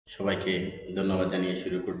সবাইকে ধন্যবাদ জানিয়ে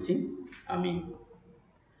শুরু করছি। আমি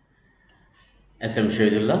S M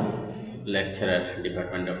Shahidullah, lecturer,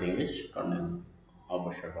 department of English, colonel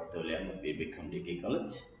অবসরপ্রাপ্ত বীর বিক্রম ডিগ্রি কলেজ।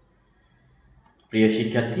 প্রিয়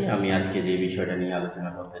শিক্ষার্থী, আমি আজকে যে বিষয়টা নিয়ে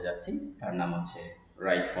আলোচনা করতে যাচ্ছি তার নাম হচ্ছে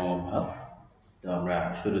রাইট ফর্ম অফ ভার্ব। তো আমরা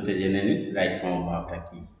শুরুতে জেনে নিই রাইট ফর্ম অফ ভার্বটা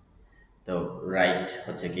কি। তো রাইট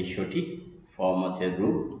হচ্ছে কি সঠিক, ফর্ম হচ্ছে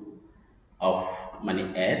রূপ, অফ মানে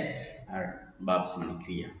এর, আর ভার্বস মানে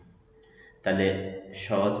ক্রিয়া। তাহলে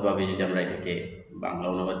সহজভাবে যদি আমরা এটাকে বাংলা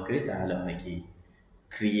অনুবাদ করি তাহলে হয় কি,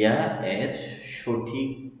 ক্রিয়া এর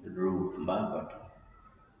সঠিক রূপ বা গঠন।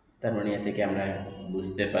 তার মানে এ থেকে আমরা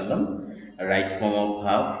বুঝতে পারলাম রাইট ফর্ম অফ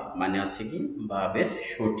ভার্ব মানে হচ্ছে কি ভার্বের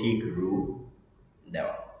সঠিক রূপ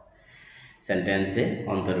দেওয়া। সেন্টেন্সে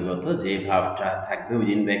অন্তর্গত যে ভার্বটা থাকবে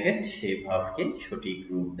উইদিন ব্র্যাকেট সেই ভার্বকে সঠিক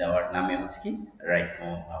রূপ দেওয়ার নামে হচ্ছে কি রাইট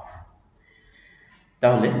ফর্ম অফ ভার্ব।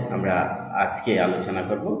 তাহলে আমরা আজকে আলোচনা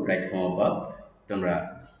করব রাইট ফর্ম অফ ভার্ব। তোমরা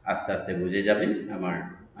আস্তে আস্তে বুঝে যাবে, আমার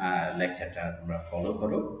লেকচারটা তোমরা ফলো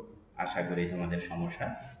করো, আশা করি তোমাদের সমস্যা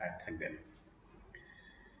আর থাকবে না।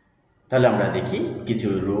 তাহলে আমরা দেখি কিছু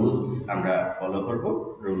রুলস আমরা ফলো করব,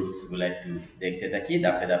 রুলসগুলো একটু দেখতে থাকি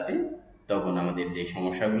ধাপে ধাপে, তখন আমাদের যে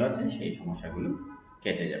সমস্যাগুলো আছে সেই সমস্যাগুলো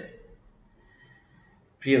কেটে যাবে।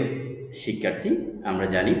 প্রিয় শিক্ষার্থী, আমরা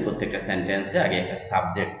জানি প্রত্যেকটা সেন্টেন্সে আগে একটা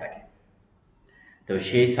সাবজেক্ট থাকে। তো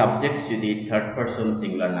সেই সাবজেক্ট যদি থার্ড পারসন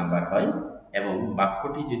সিঙ্গুলার নাম্বার হয় এবং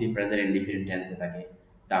বাক্যটি যদি প্রেজেন্ট ইনডিফিনিট টেন্সে থাকে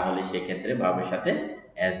তাহলে সেই ক্ষেত্রে ভার্বের সাথে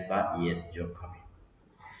এস বা ইএস যোগ হবে।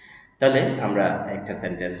 তাহলে আমরা একটা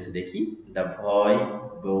সেন্টেন্স দেখি, the boy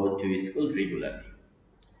go to school regularly.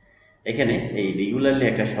 এখানে এই রেগুলারলি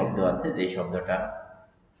একটা শব্দ আছে, যে শব্দটা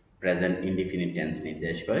প্রেজেন্ট ইনডিফিনিট টেন্স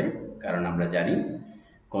নির্দেশ করে। কারণ আমরা জানি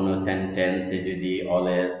কোনো সেন্টেন্সে যদি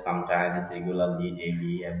always, sometimes, regularly,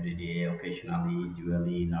 daily, everyday, occasionally,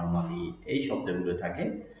 usually, normally এই শব্দগুলো থাকে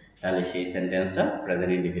তাহলে সেই সেন্টেন্সটা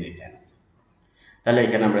প্রেজেন্ট ইনডিফিনিট টেন্স। তাহলে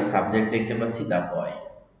এখানে আমরা সাবজেক্ট দেখতে পাচ্ছি দ্য বয়।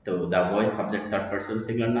 তো the boy subject third person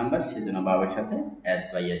singular number, সেজন্য ভার্বের সাথে এস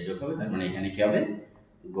বা ইএস যোগ হবে। তার মানে এখানে কি হবে,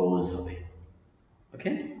 গোজ হবে। ওকে,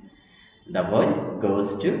 the boy goes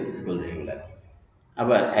to school regularly.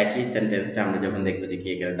 আবার একই সেন্টেন্সটা আমরা যখন দেখবো যে কি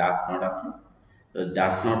এখানে ডাজ নট আছে, তো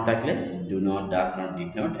ডাজ নট থাকলে do not, does not,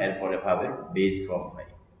 did not এরপরে ভার্বের বেস ফর্ম হয়।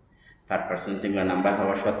 থার্ড পারসন সিঙ্গুলার নাম্বার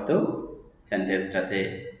হওয়া সত্ত্বেও সেন্টেন্সটাতে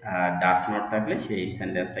ডাজ নট থাকলে সেই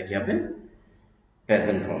সেন্টেন্সটা কি হবে,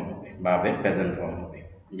 প্রেজেন্ট ফর্ম হবে, ভার্বের প্রেজেন্ট ফর্ম হবে।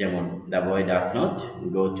 যেমন the boy does not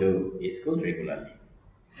go to school regularly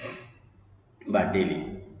বা ডেইলি।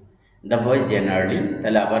 দ্য বয় জেনারেলি,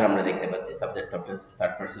 তাহলে আবার আমরা দেখতে পাচ্ছি subject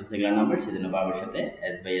third person singular number, সেজন্য ভার্বের সাথে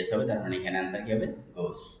এস বাই এস হবে। তার মানে এখানে অ্যান্সার কি হবে,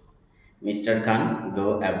 গোস। মিস্টার খান গো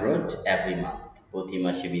অ্যাব্রোড এভরি মান্থ, প্রতি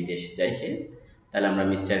মাসে বিদেশ যায় সে। তাহলে আমরা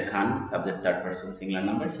মিস্টার খান subject third person singular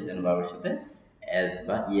number, সেজন্য ভার্বের সাথে এস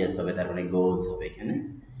বা ইএস হবে, তার মানে গোজ হবে এখানে।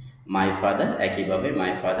 মাই ফাদার একইভাবে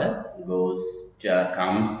my father goes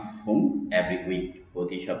comes home every week,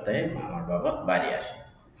 প্রতি সপ্তাহে আমার বাবা বাড়ি আসে।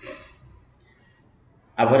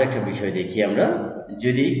 আবার একটা বিষয় দেখি আমরা,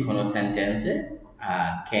 যদি কোনো সেন্টেন্সে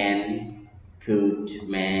can, could,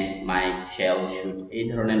 May, mite, shall, should এই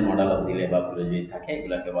ধরনের মডাল অক্সিলারি ভার্বগুলো যদি থাকে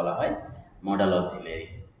এগুলোকে বলা হয় মডাল অক্সিলারি।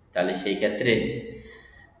 তাহলে সেই ক্ষেত্রে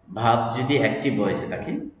ভার্ব যদি অ্যাক্টিভ ভয়েসে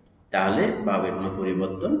থাকে তাহলে ভার্বের কোনো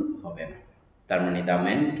পরিবর্তন হবে না। তার মানে দ্য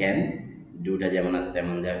ম্যান ক্যান, ডুটা যেমন আছে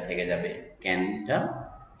তেমন থেকে যাবে, ক্যানটা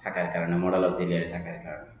থাকার কারণে, মডাল অক্সিলারি থাকার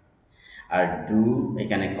কারণে। আর ডু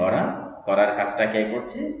এখানে করা, করার কাজটা কে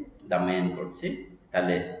করছে, দ্য ম্যান করছে।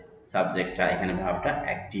 তাহলে সাবজেক্টটা এখানে ভার্বটা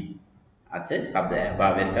অ্যাক্টিভ আছে,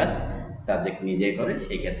 ভার্বের কাজ সাবজেক্ট নিজেই করে,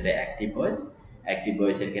 সেই ক্ষেত্রে অ্যাক্টিভ ভয়েস। অ্যাক্টিভ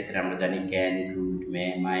ভয়েসের ক্ষেত্রে আমরা জানি can, could, May,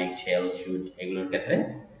 mite, shall, should এগুলোর ক্ষেত্রে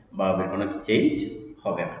ভার্বের কোনো চেঞ্জ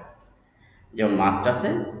হবে না। যেমন মাস্ট আছে,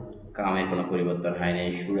 কামের কোনো পরিবর্তন হয় না।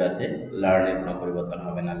 শুড আছে, লার্নের কোনো পরিবর্তন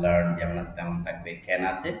হবে না, লার্ন যেমন আছে তেমন থাকবে। ক্যান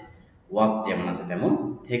আছে, ওয়াক যেমন আছে তেমন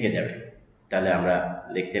থেকে যাবে। তাহলে আমরা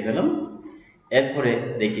দেখতে পেলাম। এরপরে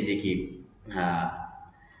দেখি যে কি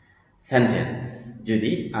সেন্টেন্স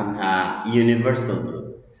যদি আমরা ইউনিভার্সাল ট্রুথ,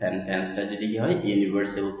 সেন্টেন্সটা যদি কি হয়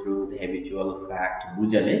ইউনিভার্সাল ট্রুথ, হ্যাবিচুয়াল ফ্যাক্ট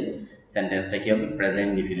বুঝালে সেন্টেন্সটা কি হবে, প্রেজেন্ট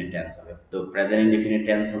ইনডিফিনিট টেন্স হবে। তো প্রেজেন্ট ইনডিফিনিট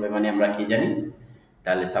টেন্স হবে মানে আমরা কি জানি,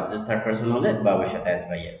 তাহলে সাবজেক্ট থার্ড পারসন হলে ভার্বের সাথে এস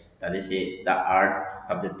বাই এস। তাহলে সে the art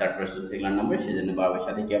subject third person singular number, সেজন্য ভার্বের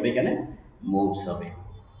সাথে কি হবে, এখানে মুভস হবে।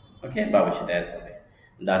 ওকে, ভার্বের সাথে এস হবে।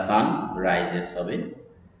 দ্য সান রাইজেস হবে,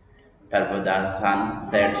 তারপর দ্য সান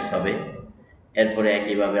সেটস হবে। এরপরে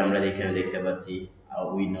একইভাবে আমরা এখানে দেখতে পাচ্ছি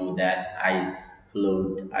we know that ice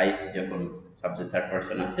float, আইস যখন সাবজেক্ট থার্ড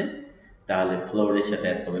পারসন আছে তাহলে ফ্লোরের সাথে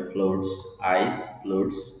এস হবে, ফ্লোটস, আইস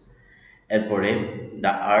ফ্লোটস। এরপরে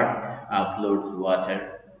the earth floats water,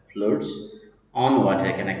 floats on water,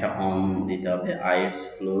 এখানে একটা অন দিতে হবে, আইটস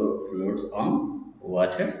ফ্লোটস অন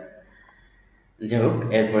ওয়াটার। যাই হোক,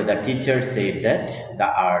 এরপরে the teacher said that the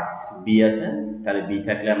earth, B আছে, তাহলে বি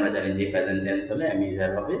থাকলে আমরা জানি যে প্রেজেন্ট টেন্স হলে এম ইজ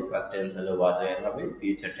আর হবে, ফার্স্ট টেন্স হলে ওয়াজ আর হবে,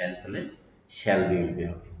 ফিউচার টেন্স হলে শ্যাল বি উইল বি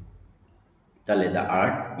হবে। তাহলে দ্য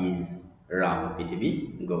আর্থ ইজ রাউন্ড, পৃথিবী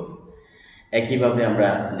গোল। একইভাবে আমরা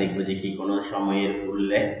দেখব যে কি কোনো সময়ের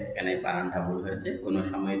উল্লেখ, এখানে বানানটা ভুল হয়েছে, কোনো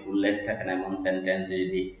সময়ের উল্লেখ থাকে না এমন সেন্টেন্স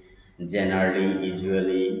যদি generally,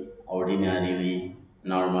 usually, ordinarily,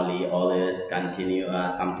 normally, always, continue,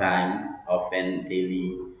 sometimes, often, daily,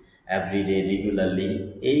 everyday, regularly,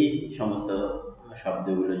 এই সমস্ত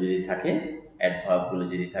শব্দগুলো যদি থাকে, অ্যাডভার্বগুলো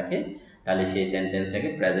যদি থাকে, তাহলে সেই সেন্টেন্সটাকে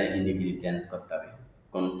প্রেজেন্ট ইনডিফিনিট টেন্স করতে হবে।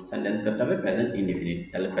 কোন সেন্টেন্স করতে হবে? Present indefinite.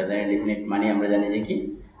 তাহলে প্রেজেন্ট ইনডিফিনিট মানে আমরা জানি যে কি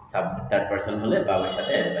সাবজেক্ট থার্ড পারসন হলে ভার্বের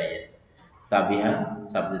সাথে S by S. Sabiha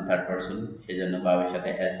subject third person, সেজন্য ভার্বের সাথে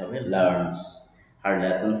এস হবে। লার্নস হার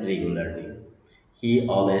লেসনস রেগুলারলি। হি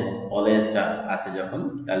অলওয়েজটা আছে যখন,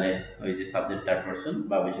 তাহলে ওই যে সাবজেক্ট থার্ড পারসন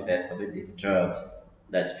ভার্বের সাথে এস হবে। Disturbs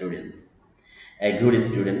the students. A good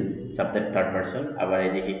student subject third person, আবার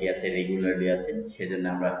এদিকে কি আছে? রেগুলারলি আছে, সেজন্য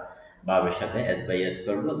আমরা ভার্বের সাথে এস বাই এস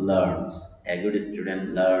করব। Learns, a good student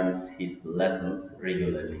learns his lessons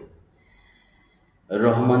regularly.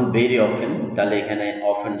 Rahman very often, তাহলে এখানে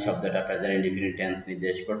অফেন শব্দটা প্রেজেন্ট ইনডিফিনিট টেন্স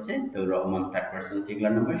নির্দেশ করছে, তো Rahman third person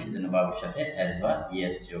singular number, সেজন্য ভার্বের সাথে এস বা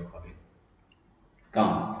ইএস যোগ হবে।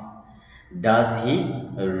 কামস, ডাজ হি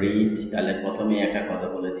রিড, তাহলে প্রথমে একটা কথা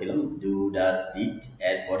বলেছিলাম ডু, ডাজ, ডিড,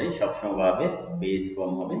 এরপরে সবসময় ভাবে বেস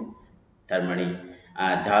ফর্ম হবে, তার মানে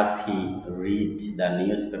does he read the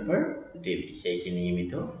news paper daily, সেই কি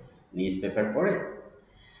নিয়মিত নিউজ পেপার পড়ে।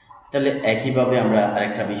 তাহলে একইভাবে আমরা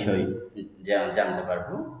আরেকটা বিষয় জানতে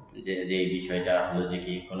পারবো, যে বিষয়টা হলো যে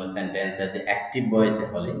কি কোনো সেন্টেন্স আছে অ্যাক্টিভ ভয়েসে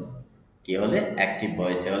হলে, কি হলে? অ্যাক্টিভ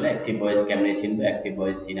ভয়েসে হলে। অ্যাক্টিভ ভয়েস কেমনে চিনবো? অ্যাক্টিভ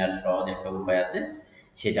ভয়েস চিনার সহজ একটা উপায় আছে,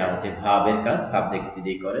 সেটা হচ্ছে ভার্বের কাজ সাবজেক্ট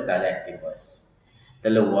যদি করে তাহলে অ্যাক্টিভ ভয়েস।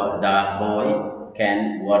 তাহলে the boy can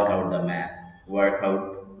work out the math. Work out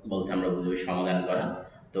বলতে আমরা বুঝবো সমাধান করা,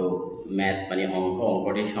 তো ম্যাথ মানে অঙ্ক,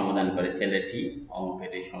 অঙ্কটি সমাধান করে, ছেলেটি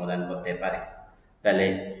অঙ্কটি সমাধান করতে পারে। তাহলে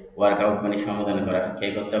ওয়ার্কআউট মানে সমাধান করা, কে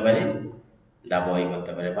করতে পারে? দা বয়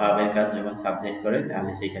করতে পারে। ভার্বের কাজ যখন সাবজেক্ট করে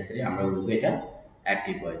তাহলে সেই ক্ষেত্রে আমরা বুঝবো এটা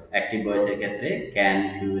অ্যাক্টিভ ভয়েস। অ্যাক্টিভ ভয়েসের ক্ষেত্রে can,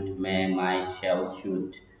 could, May, mite, shall,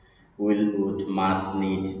 should, will, would, must,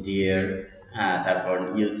 need, deer, তারপর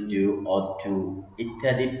ইউজ টু, অট টু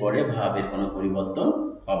ইত্যাদির পরে ভার্বের কোনো পরিবর্তন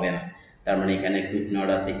হবে না। তার মানে এখানে কুড নট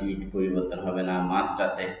আছে, ইট পরিবর্তন হবে না, মাস্ট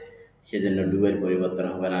আছে সেজন্য ডু এর পরিবর্তন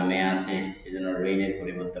হবে না, মে আছে সেজন্য রেইনের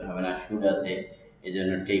পরিবর্তন হবে না, শুড আছে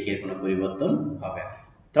এজন্য টেকের কোনো পরিবর্তন হবে না।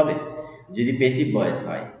 তবে যদি পেসিভ ভয়েস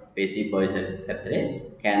হয়, পেসিভ ভয়েসের ক্ষেত্রে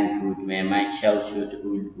can, could, May, mite, shall, should,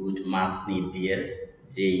 will, would, must, need, deer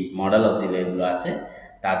যেই মডেল অক্সিলারিগুলো আছে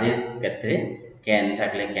তাদের ক্ষেত্রে ক্যান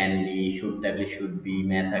থাকলে ক্যান বি, শুড থাকলে শুড বি,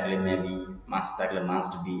 মে থাকলে মে বি, মাস্ট থাকলে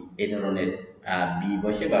মাস্ট বি, এই ধরনের বি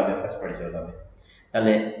বসে বা ফার্স্ট পার্টিসিপল হবে।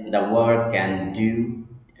 তাহলে the work can do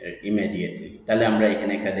immediately, তাহলে আমরা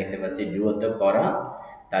এখানে একটা দেখতে পাচ্ছি ডু অর্থ করা,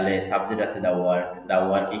 তাহলে সাবজেক্ট আছে দ্য ওয়ার্ক, দ্য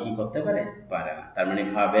ওয়ার্কে কি করতে পারে? পারে না। তার মানে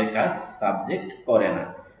ভার্বের কাজ সাবজেক্ট করে না,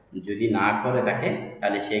 যদি না করে থাকে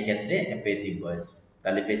তাহলে সেই ক্ষেত্রে এটা পেসিভ ভয়েস।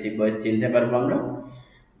 তাহলে পেসিভ ভয়েস চিনতে পারবো আমরা,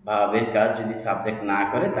 ভার্বের কাজ যদি সাবজেক্ট না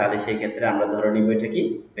করে তাহলে সেই ক্ষেত্রে আমরা ধরে নিব এটা কি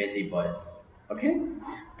পেসিভ ভয়েস। ওকে,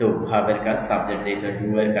 তো ভার্বের কাজ সাবজেক্ট যেটা ডু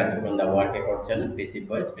এর কাজ যখন দ্য ওয়ার্কে করছে না, পেসিভ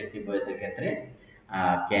ভয়েস। পেসিভ ভয়েসের ক্ষেত্রে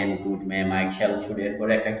can, could, May, mite, shall, should এর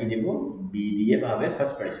পরে একটা কি দিব? বি দিয়ে ভার্বের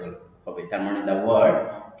ফার্স্ট পার্টিসিপল হবে। তার মানে the work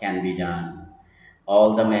can be done, all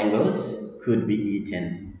the mangoes could be eaten,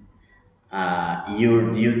 your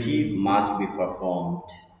duty must be performed,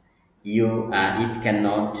 it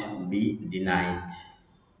cannot be denied,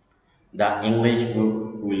 the English book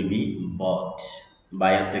will be bought.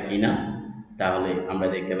 By অর্থ কিনা, তাহলে আমরা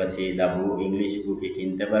দেখতে পাচ্ছি দ্য বুক, ইংলিশ বুকে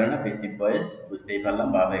কিনতে পারে না, পেসিভ ভয়েস বুঝতেই পারলাম,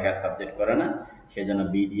 ভার্বের কাজ সাবজেক্ট করে না সেজন্য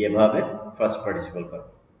বি দিয়ে ভার্বের ফার্স্ট পার্টিসিপল করব।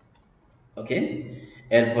 ওকে,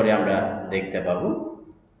 এরপরে আমরা দেখতে পাবো,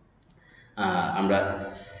 আমরা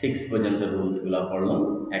 6 পর্যন্ত রুলসগুলো পড়লাম,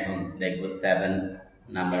 এখন দেখব 7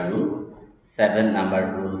 নাম্বার রুল। 7 নাম্বার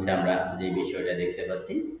রুলসে আমরা যে বিষয়টা দেখতে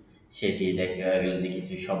পাচ্ছি সেটি দেখা গেল যে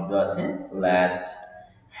কিছু শব্দ আছে ল্যাট,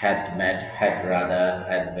 had, mat, had rather,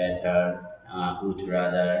 had better, would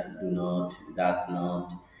rather, do not, does not,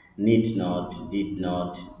 need not,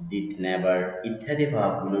 did never ইত্যাদি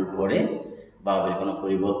ভার্বগুলোর পরে ভার্বের কোনো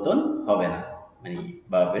পরিবর্তন হবে না, মানে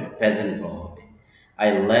ভার্বের প্রেজেন্ট ফর্ম হবে। I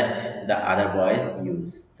let the other boys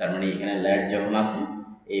use, তার মানে এখানে let যখন আছে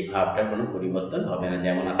এই ভার্বটার কোনো পরিবর্তন হবে না,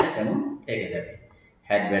 যেমন আছে তেমন থেকে যাবে।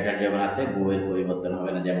 had better যখন আছে গো এর পরিবর্তন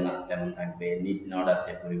হবে না, যেমন আছে তেমন থাকবে। need not আছে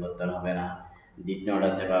পরিবর্তন হবে না। ডিড নট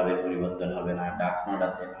আছে ভাবে পরিবর্তন হবে না, ডাজ নট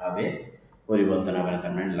আছে ভাবে পরিবর্তন হবে না।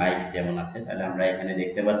 তার মানে লাইক যেমন আছে, তাহলে আমরা এখানে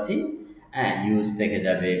দেখতে পাচ্ছি হ্যাঁ ইউজ থেকে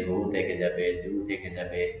যাবে, গো থেকে যাবে, ডু থেকে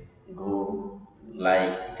যাবে, গো,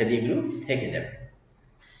 লাইক ইত্যাদি এগুলো থেকে যাবে।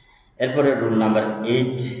 এরপরে রুল নাম্বার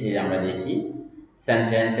 8 আমরা দেখি,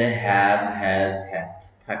 সেন্টেন্সে হ্যাভ, হ্যাজ, হ্যাড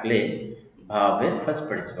থাকলে ভার্বের ফার্স্ট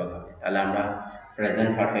পার্টিসিপল হবে। তাহলে আমরা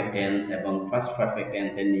প্রেজেন্ট পারফেক্ট টেন্স এবং ফার্স্ট পারফেক্ট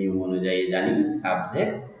টেন্সের নিয়ম অনুযায়ী জানি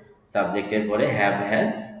সাবজেক্ট, সাবজেক্টের পরে হ্যাভ,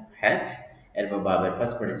 হ্যাজ, হ্যাড, এরপর ভার্বের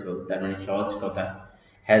ফার্স্ট পার্টিসিপল। তার মানে সহজ কথা,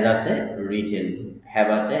 হ্যাজ আছে রিটেন, হ্যাভ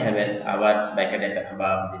আছে, হ্যাভের আবার ব্র্যাকেটে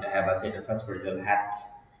ভার্ব যেটা হ্যাভ আছে এটা first participle had,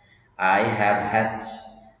 I have had,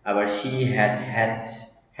 আবার শি হ্যাড হ্যাড।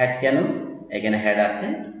 হ্যাড কেন? এখানে হ্যাড আছে,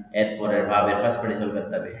 এরপরের ভার্বের ফার্স্ট পার্টিসিপল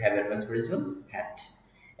করতে হবে, হ্যাভ এর ফার্স্ট পার্টিসিপল হ্যাড।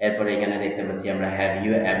 এরপরে এখানে দেখতে পাচ্ছি আমরা হ্যাভ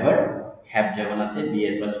ইউ এভার, হ্যাভ যখন আছে বি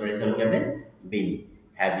এর ফার্স্ট পার্টিসিপল হবে বিন,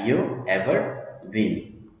 হ্যাভ ইউ এভার বিন।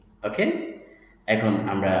 ওকে, এখন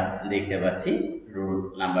আমরা দেখতে পাচ্ছি রুল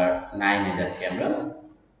নাম্বার 9 এ যাচ্ছি আমরা।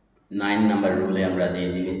 9 নাম্বার রুলে আমরা যে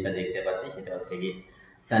জিনিসটা দেখতে পাচ্ছি সেটা হচ্ছে কি,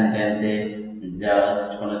 সেন্টেন্সে জাস্ট,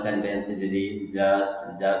 কোন সেন্টেন্সে যদি just,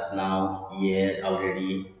 just now, yet,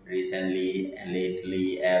 already, recently, lately,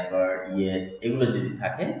 ever, yet এগুলো যদি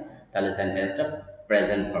থাকে তাহলে সেন্টেন্সটা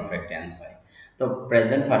প্রেজেন্ট পারফেক্ট টেন্স হয়। তো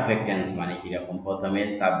প্রেজেন্ট পারফেক্ট টেন্স মানে কি রকম, প্রথমে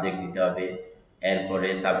সাবজেক্ট দিতে হবে, এরপরে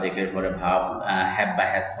সাবজেক্টের পরে ভার্ব হ্যাভ বা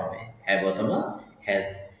হ্যাজ হবে, হ্যাভ অথবা হ্যাজ,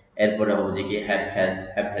 এরপরে হবে যে কি হ্যাভ হ্যাজ,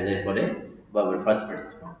 হ্যাভ হ্যাজ এর পরে ভার্বের ফার্স্ট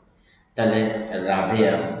পার্টিসিপল। তাহলে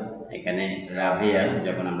রাভিয়া, এখানে রাভিয়া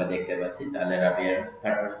যখন আমরা দেখতে পাচ্ছি তাহলে রাভিয়ার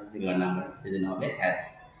থার্ড পারসন সিঙ্গুলার নাম্বার সেজন্য হবে has,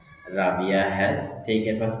 রাভিয়া has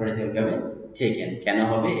taken, first participle হবে টেকেন। কেন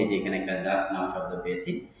হবে? এই যে এখানে একটা জাস্ট নাও শব্দ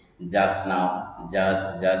পেয়েছি, just now, just,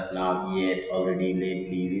 just now, yet, already,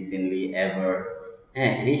 lately, recently, ever,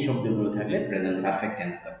 হ্যাঁ এই শব্দগুলো থাকলে প্রেজেন্ট পারফেক্ট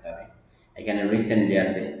টেন্স করতে হবে। এখানে রিসেন্টলি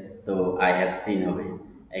আছে তো আই হ্যাভ সিন হবে,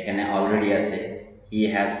 এখানে অলরেডি আছে হি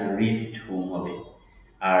হ্যাজ রিচড হোম হবে,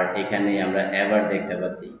 আর এখানে আমরা এভার দেখতে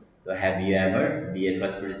পাচ্ছি তো হ্যাভ ইউ এভার বি এর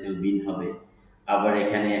ফার্স্ট পার্টিসিপল বিন হবে। আবার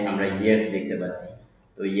এখানে আমরা ইয়েট দেখতে পাচ্ছি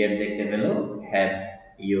তো ইয়েট দেখতে পেলেও have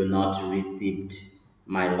you not received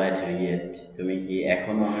my letter yet, তুমি কি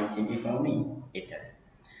এখনো আমার চিঠি পাওনি, এটা।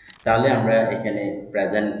 তাহলে আমরা এখানে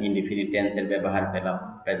প্রেজেন্ট ইনডিফিনিট টেন্সের ব্যবহার পেলাম,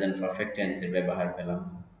 প্রেজেন্ট পারফেক্ট টেন্সের ব্যবহার পেলাম।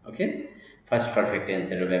 ওকে, ফার্স্ট পারফেক্ট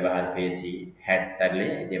টেন্সের ব্যবহার পেয়েছি, হ্যাড থাকলে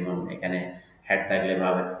যেমন এখানে হ্যাড থাকলে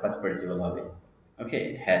ভার্বের ফার্স্ট পার্টিসিপল হবে। ওকে,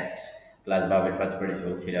 হ্যাড প্লাস ভার্বের ফার্স্ট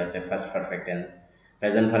পার্টিসিপল সেটা হচ্ছে first perfect tense.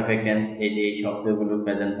 Present perfect tense, এই যে এই শব্দগুলো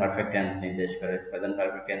প্রেজেন্ট পারফেক্ট টেন্স নির্দেশ করে, present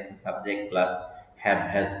perfect tense subject plus have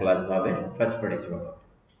has plus ভার্বের ফার্স্ট পার্টিসিপল।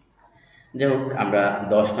 যাই হোক, আমরা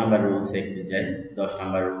 10 নাম্বার রুলসে একটু যাই। 10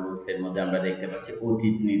 নাম্বার রুলসের মধ্যে আমরা দেখতে পাচ্ছি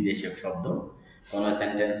অতীত নির্দেশক শব্দ। কোনো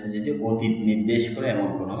সেন্টেন্সে যদি অতীত নির্দেশ করে এমন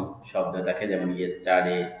কোনো শব্দ থাকে, যেমন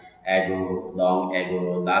yesterday, ago, long ago,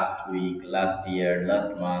 last week, last year,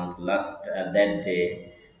 last month, last that day,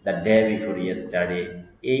 the day before yesterday,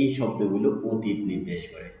 এই শব্দগুলো অতীত নির্দেশ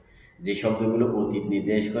করে। যে শব্দগুলো অতীত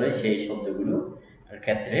নির্দেশ করে সেই শব্দগুলো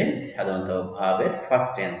ক্ষেত্রে সাধারণত ভার্বের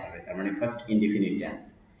ফার্স্ট টেন্স হবে, তার মানে ফার্স্ট ইনডিফিনিট টেন্স।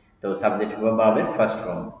 তো সাবজেক্ট ভার্বের first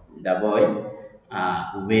form, the boy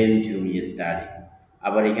went to yesterday.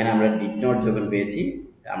 আবার এখানে আমরা ডিড নট যখন পেয়েছি,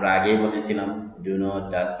 আমরা আগেই বলেছিলাম do not,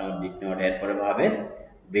 does not, did not, এরপরে ভার্বের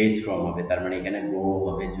বেস ফর্ম হবে, তার মানে এখানে গো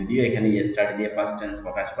হবে। যদিও এখানে ইয়েস্টারডে দিয়ে ফার্স্ট টেন্স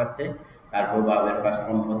প্রকাশ পাচ্ছে, তারপর ভার্বের ফার্স্ট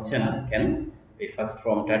ফর্ম হচ্ছে না কেন? এই ফার্স্ট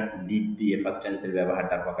ফর্মটা ডিড দিয়ে ফার্স্ট টেন্সের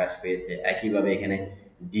ব্যবহারটা প্রকাশ পেয়েছে। একইভাবে এখানে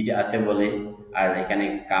ডিড আছে বলে আর এখানে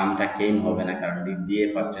কামটা কেম হবে না, কারণ ডিড দিয়ে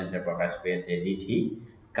ফার্স্ট টেন্সের প্রকাশ পেয়েছে, did he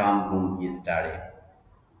come hmm yesterday.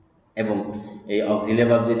 এবং এই অক্সিলিয়ারি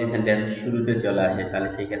ভার্ব যদি সেন্টেন্সের শুরুতে চলে আসে তাহলে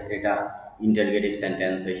সেই ক্ষেত্রে এটা ইন্টারগেটিভ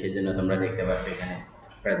সেন্টেন্স হয়, সেজন্য তোমরা দেখতে পাচ্ছ এখানে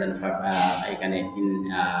প্রেজেন্ট এখানে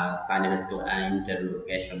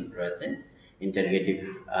ইন্টারোগেশন রয়েছে, ইন্টারগেটিভ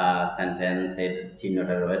সেন্টেন্সের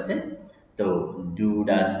চিহ্নটা রয়েছে। তো ডু,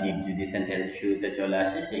 ডাজ, ডিড যদি সেন্টেন্সের শুরুতে চলে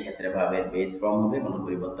আসে সেই ক্ষেত্রে ভার্বের বেস ফর্ম হবে, কোনো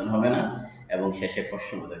পরিবর্তন হবে না, এবং শেষে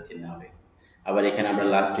প্রশ্নবোধক চিহ্ন হবে। আবার এখানে আমরা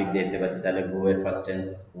লাস্ট উইক দেখতে পাচ্ছি, তাহলে গো এর ফার্স্ট টেন্স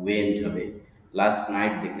ওয়েন্ট হবে। লাস্ট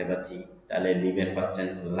নাইট দেখতে পাচ্ছি, তাহলে লিভ এর ফার্স্ট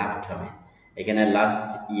টেন্স লাফট হবে। এখানে last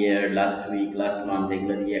year, last week, last month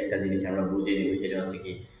এগুলো দিয়ে একটা জিনিস আমরা বুঝে নিব, সেটা হচ্ছে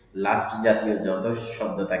কি লাস্ট জাতীয় যত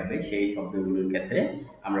শব্দ থাকবে সেই শব্দগুলোর ক্ষেত্রে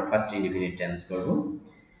আমরা ফার্স্ট ইনডিফিনিট টেন্স করব।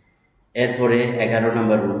 এরপরে 11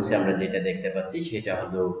 নম্বর রুলসে আমরা যেটা দেখতে পাচ্ছি সেটা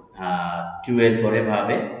হলো টু এর পরে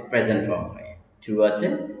ভাবে প্রেজেন্ট ফর্ম হয়। টু আছে,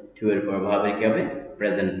 টু এর পর ভাবে কি হবে?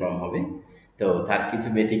 প্রেজেন্ট ফর্ম হবে। তো তার কিছু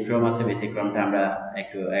ব্যতিক্রম আছে, ব্যতিক্রমটা আমরা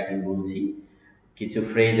একটু এখন বলছি। কিছু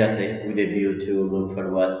ফ্রেজ আছে, with a view to, look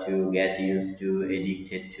forward to, gate use to,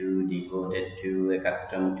 addicted two, devoted to,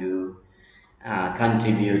 accustom two,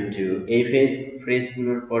 contribute to, এই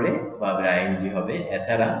ফ্রেজগুলোর পরে ভার্বের আইএনজি হবে।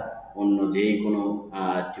 এছাড়া অন্য যে কোনো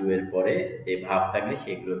টু এর পরে যে ভাব থাকলে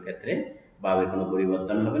সেগুলোর ক্ষেত্রে ভাবের কোনো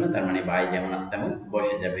পরিবর্তন হবে না। তার মানে বাই যেমন আছে তেমন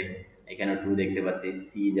বসে যাবে। এখানে টু দেখতে পাচ্ছি,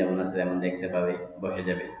 সি যেমন আছে তেমন দেখতে পাবে, বসে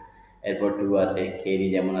যাবে। এরপর টু আছে, কেরি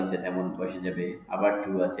যেমন আছে তেমন বসে যাবে। আবার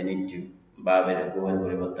টু আছে, নিড টু, ভাবের কোনো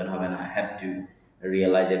পরিবর্তন হবে না। হ্যাভ টু,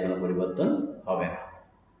 রিয়েলাইজের কোনো পরিবর্তন হবে না।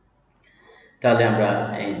 তাহলে আমরা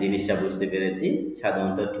এই জিনিসটা বুঝতে পেরেছি,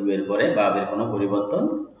 সাধারণত টু এর পরে ভাবের কোনো পরিবর্তন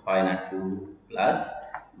হয় না। টু প্লাস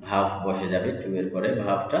ভাব বসে যাবে, টু এর পরে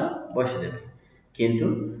ভাবটা বসে যাবে। কিন্তু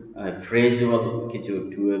ফ্রেজেবল কিছু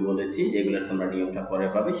টু এ বলেছি, যেগুলোর তোমরা নিয়মটা পরে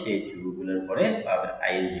পাবে, সেই টু গুলোর পরে ভাবের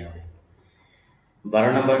আইএনজি হবে।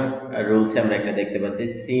 12 নম্বর রুলসে আমরা একটা দেখতে পাচ্ছি,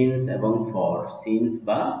 সিন্স এবং ফর। সিন্স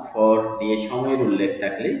বা ফর দিয়ে সময়ের উল্লেখ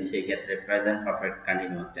থাকলে সেই ক্ষেত্রে প্রেজেন্ট পারফেক্ট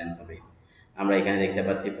কন্টিনিউয়াস টেন্স হবে। আমরা এখানে দেখতে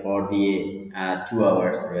পাচ্ছি ফর দিয়ে 2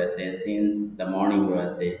 আওয়ার্স রয়েছে, সিন্স দ্য মর্নিং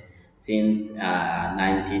রয়েছে, সিন্স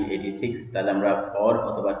 1986। তাহলে আমরা ফর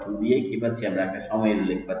অথবা টু দিয়ে কি পাচ্ছি, আমরা একটা সময়ের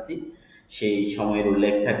উল্লেখ পাচ্ছি। সেই সময়ের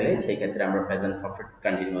উল্লেখ থাকলে সেই ক্ষেত্রে আমরা প্রেজেন্ট পারফেক্ট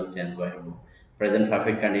কন্টিনিউয়াস টেন্স বসাবো। প্রেজেন্ট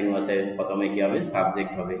পারফেক্ট কন্টিনিউয়াসের প্রথমে কি হবে,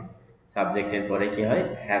 সাবজেক্ট হবে। সাবজেক্টের পরে কি হয়,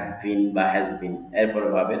 হ্যাভ বিন বা হ্যাজ বিন, এরপরে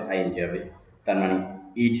ভাবের আইএনজি হবে। তার মানে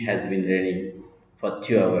it has been raining for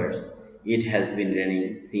 2 hours, it has been raining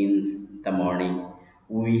since the morning,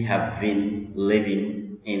 we have been living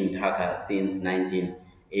in Dhaka since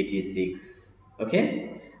 1986। Okay,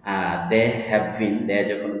 they have been, দে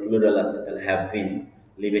যখন প্লুরাল আছে তাহলে হ্যাভ বিন,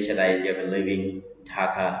 লিভের সাথে আইএনজি হবে, living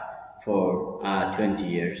Dhaka for 20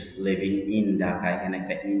 years, living in Dhaka, এখানে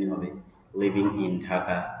একটা in হবে, living in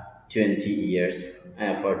Dhaka 20 years,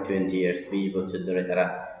 for 20 years, 20 বছর ধরে তারা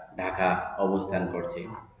ঢাকা অবস্থান করছে।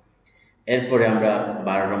 এরপরে আমরা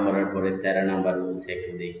 12 নম্বরের পরে 13 নম্বর রুলস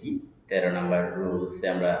একটু দেখি। 13 নম্বর রুলসে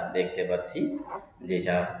আমরা দেখতে পাচ্ছি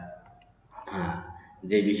যেটা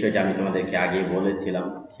যে বিষয়টা আমি তোমাদেরকে আগে বলেছিলাম,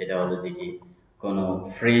 সেটা হলো যে কি কোনো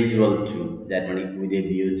ফ্রেজুয়াল টু, দ্যাট মানে with a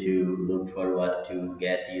view to, look forward to,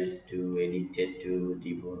 gate use to, addicted two,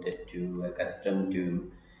 devoted to, accustom two,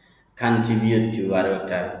 contribute to, আরও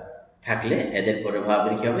একটা থাকলে এদের পরে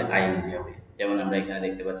ভাবের কি হবে, আইএনজি হবে। যেমন আমরা এখানে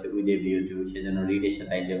দেখতে পাচ্ছি উইথ এ ভিউ টু, সেজন্য রিডের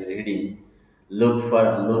সাথে আইএনজি হবে, রিডিং। লুক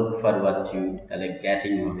ফরওয়ার্ড টু, তাহলে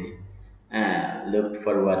গেটিং হবে। হ্যাঁ, লুক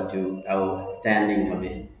ফরওয়ার্ড টু, তাও স্ট্যান্ডিং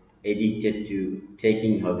হবে। এডিক্টেড টু,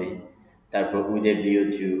 টেকিং হবে। তারপর with a view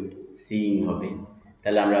to, seeing হবে।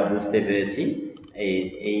 তাহলে আমরা বুঝতে পেরেছি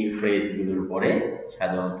এই ফ্রেজগুলোর পরে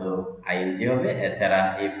সাধারণত আইএনজি হবে। এছাড়া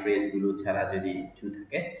এই ফ্রেজগুলো ছাড়া যদি টু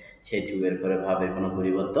থাকে, সেই টু এর পরে ভাবের কোনো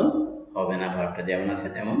পরিবর্তন হবে না, ভাবটা যেমন আছে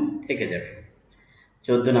তেমন থেকে যাবে।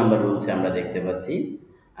 14 নম্বর রুলসে আমরা দেখতে পাচ্ছি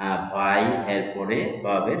বাই এর পরে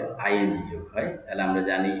ভাবের আইএনজি যোগ হয়। তাহলে আমরা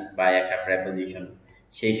জানি বাই একটা প্রেপোজিশন,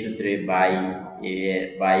 সেই সূত্রে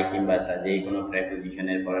বাই কিংবা যে কোনো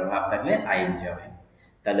প্রেপোজিশনের পরে ভাব থাকলে আইএনজি হবে।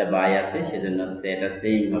 তাহলে বাই আছে সেজন্য সেটা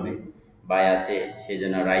সেইং হবে, বাই আছে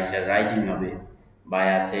সেজন্য রাইটার রাইটিং হবে, বাই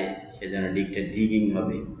আছে সেজন্য ডিক্টেড ডিগিং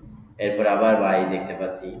হবে। এরপর আবার বাই দেখতে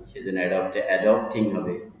পাচ্ছি সেজন্য অ্যাডপ্টিং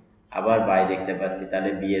হবে। আবার বাই দেখতে পাচ্ছি,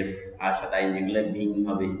 তাহলে বি এর সাথে আইএনজি গুলো বিং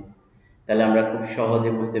হবে। তাহলে আমরা খুব সহজে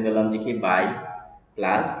বুঝতে পেলাম যে কি বাই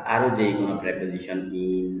প্লাস আরো যে কোনো preposition,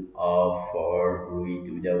 in, of, for, with,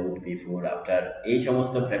 without, before, after, এই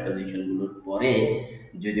সমস্ত প্রেপোজিশনগুলোর পরে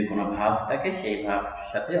যদি কোনো ভাব থাকে সেই ভাব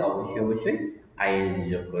সাথে অবশ্যই আইএনজি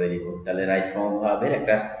যোগ করে দিব। তাহলে রাইট ফর্ম ভাবের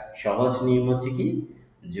একটা সহজ নিয়ম হচ্ছে কি,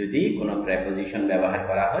 যদি কোনো প্রেপোজিশন ব্যবহার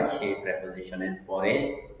করা হয় সেই প্রেপোজিশনের পরে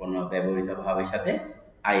কোনো ব্যবহৃত ভাবের সাথে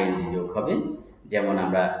আইএনজি যোগ হবে। যেমন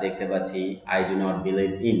আমরা দেখতে পাচ্ছি I do not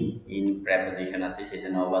believe in preposition আছে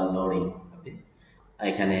সেজন্য ওভারলোডিং হবে।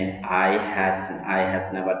 এখানে I has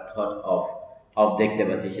never thought of দেখতে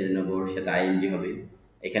পাচ্ছি সেজন্য গোর সাথে আইএনজি হবে।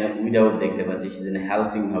 এখানে উইদাউট দেখতে পাচ্ছি সেজন্য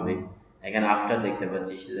হেল্পিং হবে। এখানে আফটার দেখতে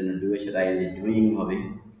পাচ্ছি সেজন্য ডু এর সাথে আইএনজি ডুইং হবে।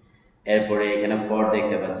 এরপরে এখানে ফর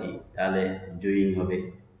দেখতে পাচ্ছি তাহলে ডুইং হবে।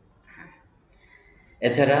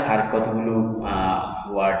 এছাড়া আর কতগুলো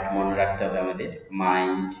ওয়ার্ড মনে রাখতে হবে আমাদের,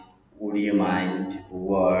 mind, would you mind,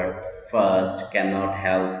 worth, first, cannot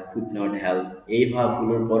help, could not help, এই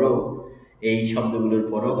ভাবগুলোর পরও, এই শব্দগুলোর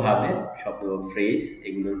পরও ভাবের শব্দ ফ্রেজ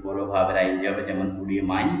এগুলোর পরও ভাবের আইএনজি হবে। যেমন would you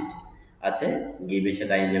mind আছে, give এর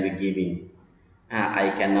সাথে আইএনজি হবে গিভিং। I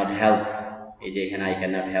cannot help, এই যে এখানে I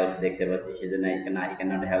cannot help দেখতে পাচ্ছি সেজন্য I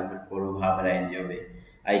cannot help এর পরও ভাবের আইএনজি হবে।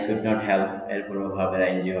 I could not help এর পরও ভাবের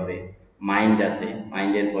আইএনজি হবে। মাইন্ড আছে,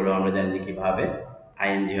 মাইন্ডের পরও আমরা জানি যে কি ভাবের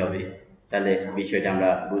আইএনজি হবে। তাহলে বিষয়টা আমরা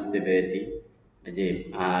বুঝতে পেরেছি যে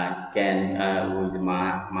can, with,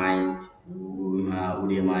 mind,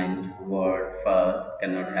 would you mind, word, first,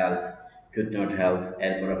 can not help, could not help,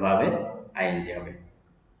 এরপরে ভাবের আইএনজি হবে।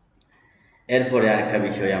 এরপরে আরেকটা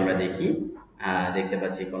বিষয় আমরা দেখি, দেখতে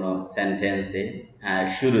পাচ্ছি কোনো সেন্টেন্সে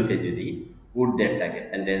শুরুতে যদি উড দ্যাট থাকে,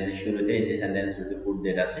 সেন্টেন্সের শুরুতে এই যে সেন্টেন্সের শুরুতে উড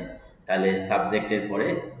দ্যাট আছে, তাহলে সাবজেক্টের পরে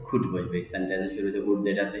খুঁট বসবে। সেন্টেন্সের শুরুতে উড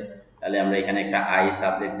দ্যাট আছে, তাহলে আমরা এখানে একটা আই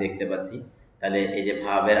সাবজেক্ট দেখতে পাচ্ছি, তাহলে এই যে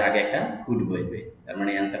ভার্বের আগে একটা খুঁট বসবে। তার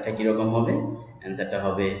মানে অ্যান্সারটা কীরকম হবে? অ্যান্সারটা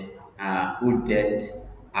হবে would that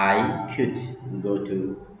I could go to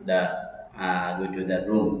the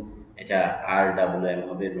room. এটা RWM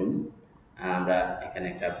হবে রুম। আমরা এখানে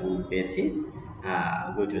একটা ভুল পেয়েছি,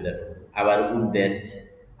 গো টু দ্য রুম। আবার would that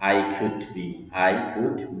I could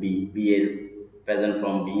be এর প্রেজেন্ট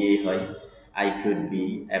ফর্ম বি এ হয়, I could B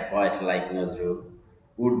a poet like Nazrul.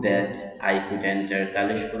 Would that I could enter,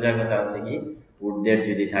 তাহলে সোজা কথা হচ্ছে কি উড দ্যাট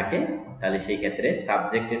যদি থাকে তাহলে সেই ক্ষেত্রে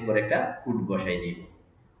সাবজেক্টের পর একটা কুড বসাই দিব।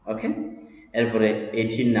 ওকে, এরপরে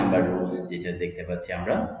 18 নাম্বার রুলস যেটা দেখতে পাচ্ছি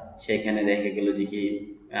আমরা, সেখানে দেখে গেল যে কি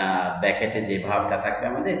ব্যাকেটে যে ভার্বটা থাকবে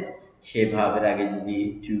আমাদের, সেই ভার্বের আগে যদি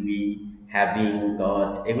টু বি, হ্যাভিং,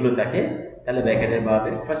 গট এগুলো থাকে, তাহলে ব্যাকেটের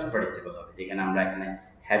ভার্বের ফার্স্ট পার্টিসিপল হবে। যেখানে আমরা এখানে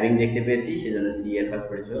হ্যাভিং দেখতে পেয়েছি, সেজন্য সি এর ফার্স্ট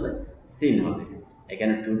পার্টিসিপল সিন হবে।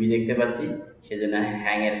 এখানে টু বি দেখতে পাচ্ছি, সেজন্য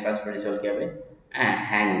হ্যাং এর ফার্স্ট পার্টিসিপল কি হবে?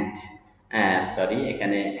 হ্যাংড। সরি,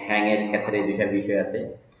 এখানে হ্যাং এর ক্ষেত্রে দুইটা বিষয় আছে।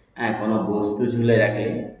 কোনো বস্তু ঝুলে রাখলে,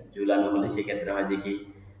 ঝুলানো হলে সেক্ষেত্রে হয় যে কি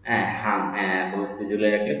হাং, বস্তু ঝুলে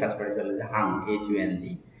রাখলে ফার্স্ট পার্টিসিপল হচ্ছে হাং, HUNG।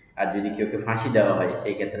 আর যদি কেউকে ফাঁসি দেওয়া হয়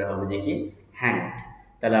সেই ক্ষেত্রে হবে যে কি হ্যাংড।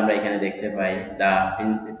 তাহলে আমরা এখানে দেখতে পাই the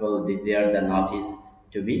principal desire the notice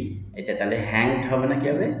two B, এটা তাহলে হ্যাংড হবে না, কি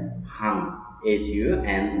হবে? হাং,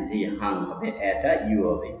 HUNG, হাং হবে, এটা ইউ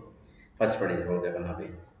হবে ফার্স্ট পার্টিসিপল যখন হবে।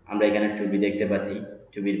 আমরা এখানে টু বি দেখতে পাচ্ছি,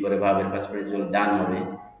 টু বির পরে ভার্বের ফার্স্ট পার্টিসিপল ডান হবে।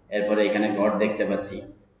 এরপরে এখানে গড দেখতে পাচ্ছি,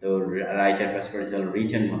 তো রাইটের ফার্স্ট পার্টিসিপল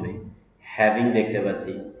রিটেন হবে। হ্যাভিং দেখতে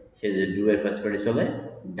পাচ্ছি, সে যে ডু এর ফার্স্ট পার্টিসিপলে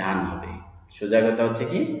ডান হবে। সোজা কথা হচ্ছে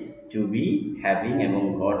কি টু বি, হ্যাভিং এবং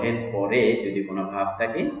গট এর পরে যদি কোনো ভাব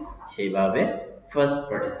থাকে সেই ভাবের ফার্স্ট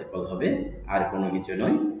পার্টিসিপল হবে, আর কোনো কিছু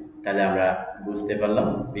নয়। তাহলে আমরা বুঝতে পারলাম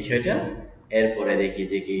বিষয়টা। এরপরে দেখি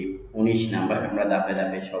যে কি 19 নাম্বার, আমরা ধাপে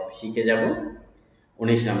ধাপে সব শিখে যাব।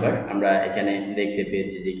 19 নাম্বার আমরা এখানে দেখতে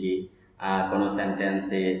পেয়েছি যে কি কোনো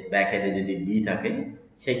সেন্টেন্সে ব্যাকেটে যদি বি থাকে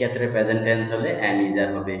সেই ক্ষেত্রে প্রেজেন্ট টেন্স হলে অ্যাম ইজ আর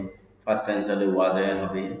হবে, ফার্স্ট টেন্স হলে ওয়াজ আর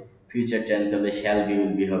হবে, ফিউচার টেন্স হলে শ্যাল বি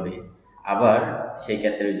উইল বি হবে। আবার সেই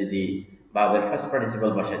ক্ষেত্রে যদি ভার্বের ফার্স্ট পার্টিসিপল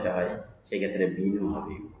বসাতে হয় সেই ক্ষেত্রে বিনু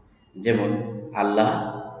হবে। যেমন আল্লাহ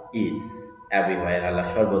ইজ এভরিওয়্যার, আল্লাহ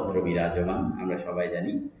সর্বত্র বিরাজমান, আমরা সবাই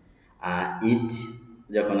জানি। ইট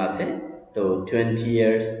যখন আছে, তো 20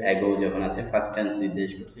 years ago যখন আছে ফার্স্ট টেন্স নির্দেশ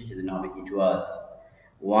করছে, সেজন্য হবে ইট ওয়াজ।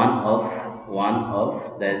 One of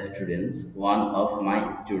the students, one of my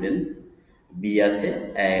students, B আছে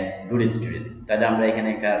গুড স্টুডেন্ট। তাহলে আমরা এখানে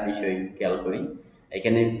একটা বিষয় খেয়াল করি,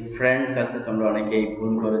 এখানে ফ্রেন্ডস আছে, তোমরা অনেকেই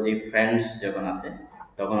ভুল করো যে ফ্রেন্ডস যখন আছে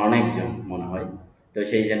তখন অনেকজন মনে হয়, তো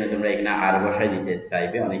সেই জন্য তোমরা এখানে আর বসাই দিতে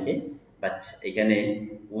চাইবে অনেকে, বাট এখানে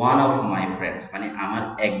ওয়ান অফ মাই ফ্রেন্ডস মানে আমার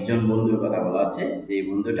একজন বন্ধুর কথা বলা আছে, যে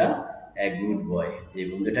বন্ধুটা গুড বয়, যে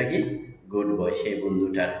বন্ধুটা কি গুড বয়, সেই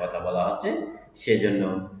বন্ধুটার কথা বলা হচ্ছে। সেজন্য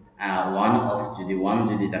ওয়ান অফ যদি ওয়ান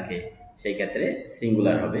যদি থাকে সেই ক্ষেত্রে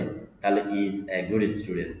সিঙ্গুলার হবে, তাহলে is a good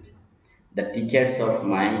student. The tickets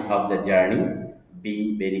of the journey be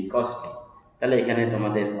very costly. তাহলে এখানে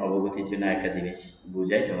তোমাদের অবগতির জন্য একটা জিনিস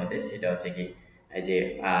বুঝাই তোমাদের, সেটা হচ্ছে কি এই যে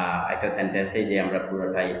একটা সেন্টেন্সে যে আমরা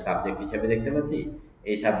পুরোটাই সাবজেক্ট হিসেবে দেখতে পাচ্ছি,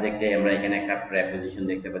 এই সাবজেক্টে আমরা এখানে একটা প্রেপোজিশন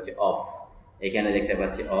দেখতে পাচ্ছি অফ, এখানে দেখতে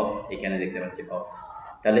পাচ্ছি অফ, এখানে দেখতে পাচ্ছি অফ।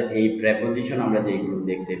 তাহলে এই প্রেপোজিশন আমরা যেগুলো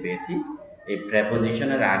দেখতে পেয়েছি, এই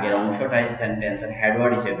প্রেপোজিশনের আগের অংশটাই সেন্টেন্সের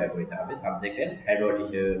হেডওয়ার্ড হিসেবে ব্যবহৃত হবে, সাবজেক্টের হেডওয়ার্ড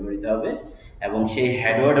হিসেবে ব্যবহৃত হবে, এবং সেই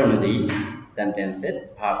হেডওয়ার্ড অনুযায়ী সেন্টেন্সের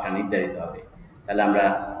ভাবটা নির্ধারিত হবে। তাহলে আমরা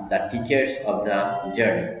the tickets of the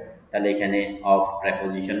journey, তাহলে এখানে অফ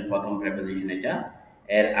প্রেপোজিশন, প্রথম প্রেপোজিশন এটা,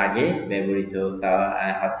 এর আগে ব্যবহৃত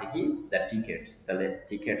আছে কি দ্য টিকেটস, তাহলে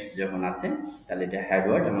টিকেটস যখন আছে তাহলে এটা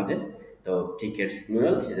হেডওয়ার্ড আমাদের, তো টিকেটস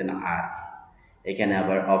প্লুরাল সেজন্য আর। এখানে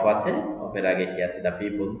আবার অফ আছে, অফের আগে কি আছে দ্য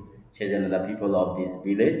পিপল, সেজন্য the people of this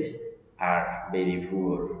village are very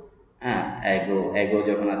poor. এগো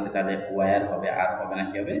যখন আছে তাহলে ওয়ার হবে, আর হবে না,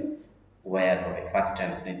 কি হবে ওয়ার হবে, ফার্স্ট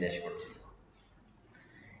টেন্স নির্দেশ করছে।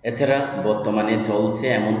 এছাড়া বর্তমানে চলছে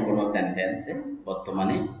এমন কোনো সেন্টেন্সে,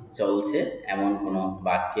 বর্তমানে চলছে এমন কোনো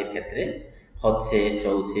বাক্যের ক্ষেত্রে হচ্ছে,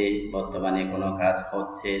 চলছে, বর্তমানে কোনো কাজ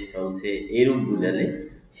হচ্ছে, চলছে এরূপ বুঝালে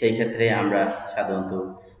সেই ক্ষেত্রে আমরা সাধারণত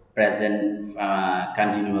প্রেজেন্ট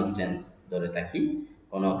কন্টিনিউয়াস টেন্স ধরে থাকি।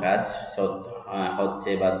 কোনো কাজ হচ্ছে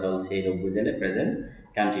বা চলছে এরূপ বুঝালে প্রেজেন্ট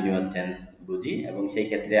কন্টিনিউয়াস টেন্স বুঝি, এবং সেই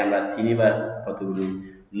ক্ষেত্রে আমরা চিনিবার কতগুলো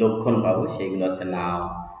লক্ষণ পাবো, সেগুলো হচ্ছে নাও,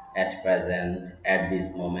 at present, at this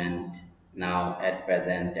moment, now, at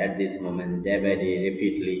present, at this moment, day by day,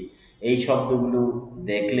 repeatedly, এই শব্দগুলো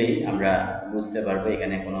দেখলেই আমরা বুঝতে পারবো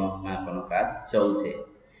এখানে কোনো কাজ চলছে।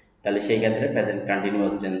 তাহলে সেই ক্ষেত্রে প্রেজেন্ট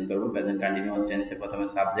কন্টিনিউয়াস টেন্স করব। প্রেজেন্ট কন্টিনিউয়াস টেন্সে প্রথমে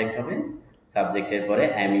সাবজেক্ট হবে, সাবজেক্টের পরে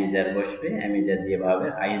am is are বসবে, am is are দিয়ে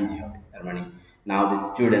ভার্বের ing হবে। তার মানে নাও দ্য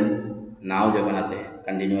স্টুডেন্টস, নাও যখন আছে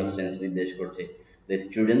কন্টিনিউয়াস টেন্স নির্দেশ করছে, দ্য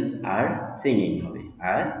স্টুডেন্টস আর সিঙ্গিং হবে,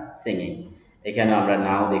 আর সিঙ্গিং। এখানে আমরা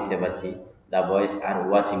নাও দেখতে পাচ্ছি, দ্য বয়েজ আর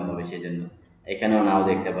ওয়াচিং হবে, সেজন্য এখানেও নাও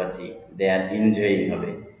দেখতে পাচ্ছি, দে আর এনজয়িং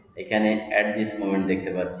হবে। এখানে অ্যাট দিস মোমেন্ট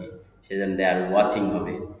দেখতে পাচ্ছি, সেজন্য দে আর ওয়াচিং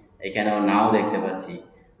হবে। এখানেও নাও দেখতে পাচ্ছি,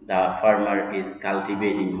 দ্য ফার্মার ইজ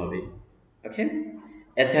কাল্টিভেটিং হবে। ওকে,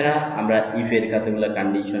 এছাড়া আমরা ইফের কতগুলো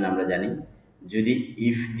কন্ডিশন আমরা জানি। যদি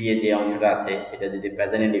ইফ দিয়ে যে অংশটা আছে সেটা যদি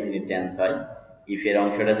প্রেজেন্ট ইনডিফিনিট টেন্স হয়, ইফের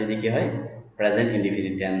অংশটা যদি কি হয়, প্রেজেন্ট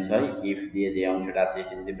ইনডিফিনিট টেন্স হয়, ইফ দিয়ে যে অংশটা আছে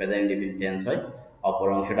সেটা যদি প্রেজেন্ট ইনডিফিনিট টেন্স হয়, অপর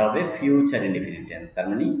অংশটা হবে ফিউচার ইনডিফিনিট টেন্স। তার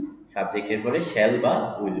মানে সাবজেক্টের পরে শ্যাল বা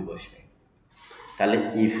উইল বসবে। তাহলে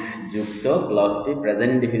ইফ যুক্ত ক্লজটি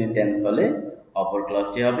প্রেজেন্ট ইনডিফিনিট টেন্স হলে অপর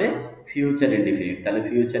ক্লজটি হবে ফিউচার ইনডিফিনিট। তাহলে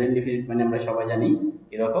ফিউচার ইনডিফিনিট মানে আমরা সবাই জানি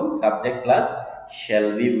এরকম subject plus shall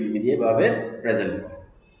be will be দিয়ে ভার্বের প্রেজেন্ট ফর্ম।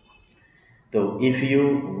 তো ইফ ইউ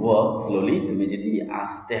ওয়াক স্লোলি, তুমি যদি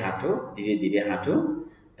আস্তে হাঁটো, ধীরে ধীরে হাঁটো,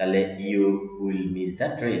 তাহলে you will miss the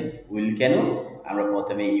train. Will কেন, আমরা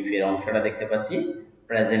প্রথমে ইফ এর অংশটা দেখতে পাচ্ছি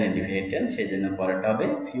প্রেজেন্ট ইনডিফিনিট টেন্স, সেই জন্য পরেরটা হবে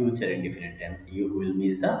future indefinite tense, you will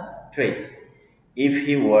miss the train. If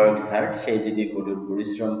he works hard, সে যদি কঠোর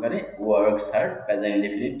পরিশ্রম করে, works hard present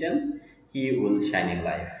indefinite tense, he will shine in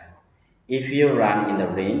life. If you run in the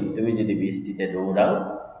rain, তুমি যদি বৃষ্টিতে দৌড়াও,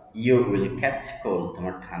 ইউ উইল ক্যাচ কোল্ড,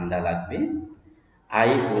 তোমার ঠান্ডা লাগবে। আই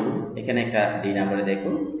উইল, এখানে একটা ডি নাম্বারে দেখো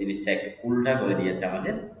জিনিসটা একটু উল্টা করে দিয়েছে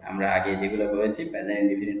আমাদের। আমরা আগে যেগুলো করেছি প্রেজেন্ট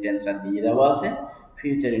ইনডিফিনিট টেন্সটা দিয়ে দেওয়া আছে,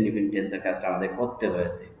 ফিউচার ইনডিফিনিট টেন্সের কাজটা আমাদের করতে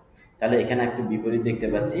হয়েছে। তাহলে এখানে একটু বিপরীত দেখতে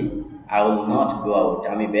পাচ্ছি, I will not go out,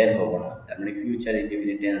 আমি বের হব না। তার মানে ফিউচার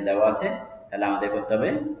ইনডিফিনিট টেন্স দেওয়া আছে, তাহলে আমাদের করতে হবে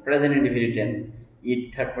present indefinite tense. It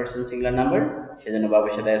third person singular number, সেজন্য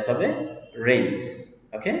বাবুর সাথে এস হবে রেইনস।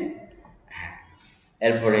 ওকে,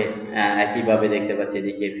 এরপরে একইভাবে দেখতে পাচ্ছি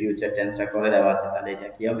এদিকে ফিউচার টেন্সটা করে দেওয়া আছে, তাহলে এটা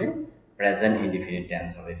কি হবে, প্রেজেন্ট ইনডিফিনিট টেন্স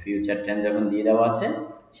হবে। ফিউচার টেন্স যখন দিয়ে দেওয়া আছে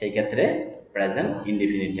সেই ক্ষেত্রে প্রেজেন্ট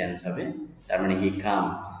ইনডিফিনিট টেন্স হবে। তার মানে he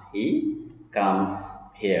comes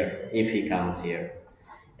here, if he comes here.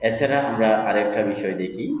 এছাড়া আমরা আরেকটা বিষয়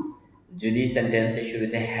দেখি, যদি সেন্টেন্সের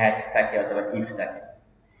শুরুতে হ্যাড থাকে অথবা ইফ থাকে,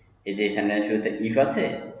 এই যে সেন্টেন্সের শুরুতে ইফ আছে,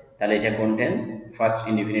 তাহলে এটা কোন টেন্স, ফার্স্ট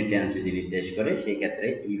ইনডিফিনিট টেন্স যদি নির্দেশ করে, সেই ক্ষেত্রে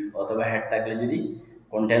ইফ অথবা হ্যাড থাকলে যদি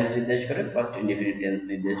কোন টেন্স নির্দেশ করে, ফার্স্ট ইনডিফিনিট টেন্স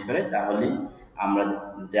নির্দেশ করে, তাহলে আমরা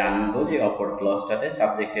জানবো যে অপর ক্লজটাতে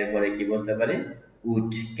সাবজেক্টের পরে কি বসতে পারে,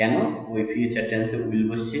 উড। কেন, ওই ফিউচার টেন্সে উইল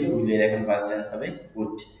বসছিল, উইলের এখন ফার্স্ট টেন্স হবে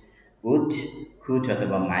উড, কুড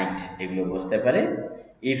অথবা মাইট, এগুলো বসতে পারে।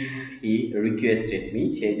 ইফ হি রিকোয়েস্টেড মি,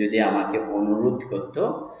 সে যদি আমাকে অনুরোধ করতো,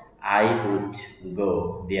 আই উড গো,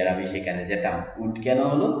 দিয়ে আমি সেখানে যেতাম। উড কেন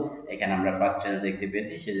হলো, এখানে আমরা ফার্স্ট টেন্স দেখতে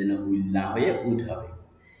পেয়েছি, সেজন্য উইল না হয়ে উড হবে।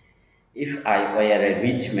 If I were a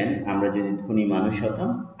rich man, আমরা যদি ধনী মানুষ হতাম,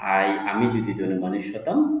 আমি যদি ধনী মানুষ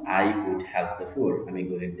হতাম, I would help the poor, আমি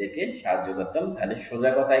গরিবদেরকে সাহায্য করতাম। তাহলে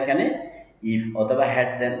সোজা কথা, এখানে ইফ অথবা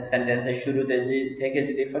হ্যাড সেন্টেন্সের শুরুতে থেকে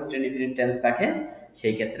যদি ফার্স্ট ইনডিফিনিট টেন্স থাকে,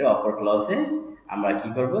 সেই ক্ষেত্রে অপর ক্লজে আমরা কি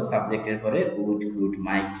করব, সাবজেক্টের পরে উড, কুড,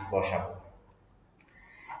 মাইট বসাবো।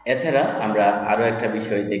 এছাড়া আমরা আরো একটা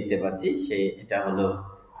বিষয় দেখতে পাচ্ছি, এটা হলো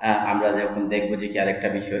আমরা যখন দেখবো যে কি আরেকটা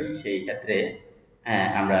বিষয়, সেই ক্ষেত্রে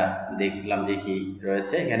আমরা দেখলাম যে কি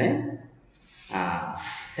রয়েছে এখানে,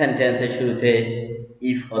 সেন্টেন্সের শুরুতে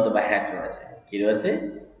ইফ অথবা হ্যাড রয়েছে, কি রয়েছে,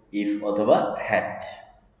 ইফ অথবা হ্যাড।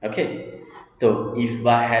 ওকে, তো ইফ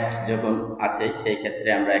বা হ্যাড যখন আছে সেই ক্ষেত্রে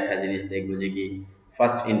আমরা একটা জিনিস দেখবো যে কি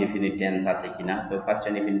ফার্স্ট ইনডিফিনিট টেন্স আছে কিনা। তো ফার্স্ট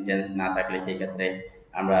ইনডিফিনিট টেন্স না থাকলে সেই ক্ষেত্রে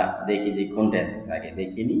আমরা দেখি যে কোন টেন্স আছে, আগে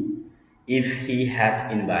দেখিনি। ইফ হি হ্যাড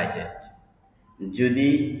ইনভাইটেড, যদি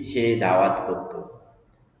সে দাওয়াত করত,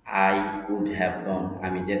 আই উড হ্যাভ গন,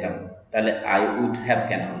 আমি যেতাম। তাহলে আই উড হ্যাভ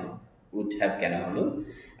কেন হলো,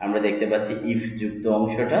 আমরা দেখতে পাচ্ছি ইফ যুক্ত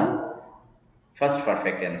অংশটা ফার্স্ট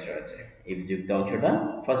পারফেক্ট টেন্স রয়েছে, ইফ যুক্ত অংশটা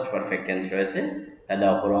ফার্স্ট পারফেক্ট টেন্স রয়েছে, তাহলে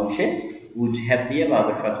অপর অংশে উড হ্যাভ দিয়ে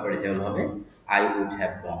ভার্বের ফার্স্ট পার্টিসিপল হবে I would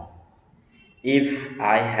have gone. If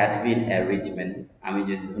I had been a rich man, আমি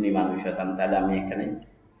যদি ধনী মানুষ হতাম, তাহলে আমি এখানে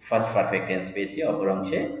ফার্স্ট পারফেক্ট টেন্স পেয়েছি, অপর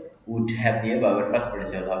অংশে উড হ্যাভ দিয়ে ভার্বের ফার্স্ট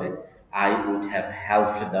পার্টিসিপল হবে I would have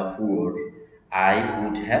helped the poor, I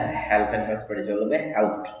would have help এর ফার্স্ট পার্টিসিপল হবে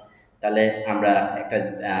হেল্পড। তাহলে আমরা একটা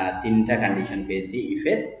তিনটা কন্ডিশন পেয়েছি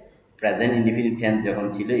ইফের। প্রেজেন্ট ইনডিফিনিট টেন্স যখন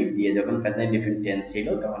ছিল, ইফ দিয়ে যখন প্রেজেন্ট ইনডিফিনিট টেন্স ছিল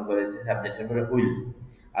তখন করেছে সাবজেক্টের পরে উইল,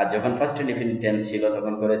 আর যখন ফার্স্ট ইনডিফিনিট টেন্স ছিল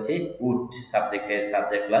তখন করেছে উড,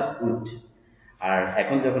 সাবজেক্ট প্লাস উড। আর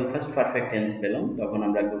এখন যখন ফার্স্ট পারফেক্ট টেন্স পেলাম তখন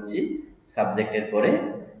আমরা করছি সাবজেক্টের পরে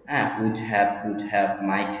হ্যাঁ, would have,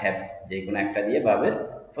 might have যে কোনো একটা দিয়ে ভার্বের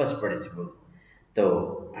ফার্স্ট পার্টিসিপল। তো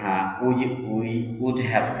হ্যাঁ, উই উড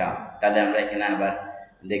হ্যাভ কাম, তাহলে আমরা এখানে আবার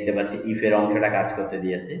দেখতে পাচ্ছি ইফের অংশটা কাজ করতে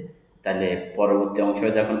দিয়েছে। তাহলে পরবর্তী অংশ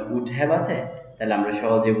যখন উড হ্যাভ আছে, তাহলে আমরা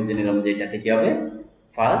সহজে বুঝে নিলাম যে এটাতে কি হবে,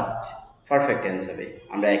 ফার্স্ট পারফেক্ট টেন্স হবে।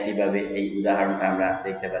 আমরা একইভাবে এই উদাহরণটা আমরা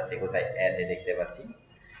দেখতে পাচ্ছি কোথায়, এতে দেখতে পাচ্ছি।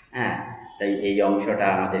 হ্যাঁ, তাই এই অংশটা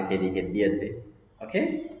আমাদেরকে এদিকে দিয়েছে। ওকে,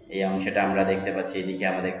 এই অংশটা আমরা দেখতে পাচ্ছি এদিকে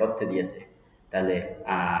আমাদের করতে দিয়েছে। তাহলে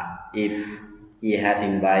ইফ হি হ্যাড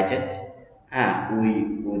ইনভাইটেড, হ্যাঁ, উই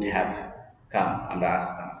উড হ্যাভ কাম, আমরা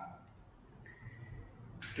আসতাম।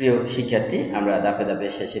 প্রিয় শিক্ষার্থী, আমরা ধাপে ধাপে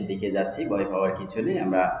শেষের দিকে যাচ্ছি, ভয় পাওয়ার কিছু নেই।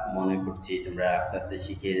 আমরা মনে করছি তোমরা আস্তে আস্তে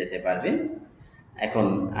শিখিয়ে যেতে পারবে। এখন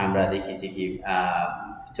আমরা দেখেছি কি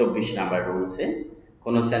 24 নাম্বার রুলসে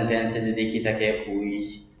কোনো সেন্টেন্সে যদি কি থাকে wish,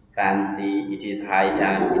 fancy, it is high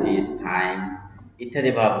time, it is time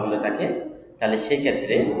ইত্যাদি ভাবগুলো থাকে, তাহলে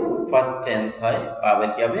সেক্ষেত্রে ফার্স্ট টেন্স হয়, ভাবের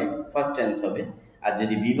কি হবে, ফার্স্ট টেন্স হবে। আর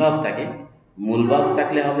যদি বিভাব থাকে, মূল ভাব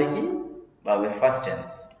থাকলে হবে কি, ভাবের ফার্স্ট টেন্স।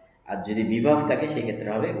 আর যদি বিভাব থাকে সেক্ষেত্রে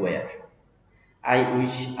হবে war. I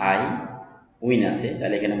wish, I win আছে,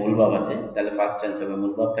 তাহলে এখানে মূল ভাব আছে, তাহলে ফার্স্ট টেন্স হবে,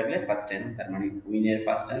 মূল ভাব থাকলে ফার্স্ট টেন্স। তার মানে উইনের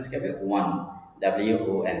ফার্স্ট টেন্স কি হবে, ওয়ান,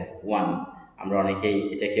 WON, ওয়ান। আমরা অনেকেই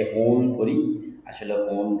এটাকে ওন করি, আসলে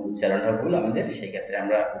ওন উচ্চারণটা ভুল আমাদের, সেক্ষেত্রে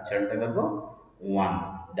আমরা উচ্চারণটা করব one,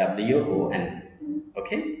 WON।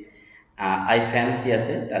 Okay, I fancy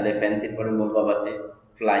আছে, তাহলে ফ্যান্সির পরে মূল ভাব আছে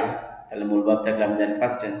ফ্লাই, তাহলে মূল ভাব থাকলে আমরা জানি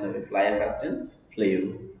ফার্স্ট টেন্স হবে, ফ্লাই এর ফার্স্ট টেন্স ফ্লেউ।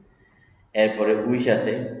 এরপরে উইশ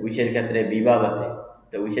আছে, উইশের ক্ষেত্রে বিভাব আছে,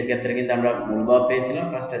 তো উইশের ক্ষেত্রে কিন্তু আমরা মূল ভাব পেয়েছিলাম,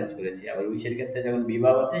 ফার্স্ট টেন্স করেছি। আবার উইশের ক্ষেত্রে যখন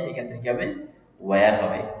বিভাব আছে এই ক্ষেত্রে কি হবে, ওয়্যার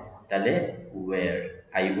হবে, তাহলে wire.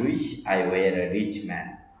 I wish I wire a rich man.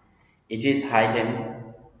 It is high time,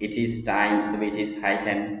 it is time, তবে ইট ইজ হাই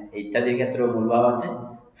টাইম ইত্যাদির ক্ষেত্রেও মূল ভাব আছে,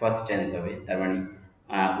 ফার্স্ট টেন্স হবে। তার মানে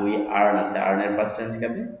উই আর্ন আছে, আর্নের ফার্স্ট টেন্স কি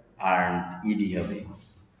হবে, আর্ন, ইডি হবে।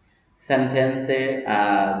 সেন্টেন্সে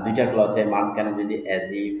দুইটা ক্লজের মাঝখানে যদি অ্যাজ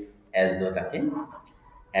ইফ অ্যাজ দো থাকে,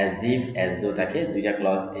 অ্যাজ ইফ অ্যাজ দো থাকে, দুইটা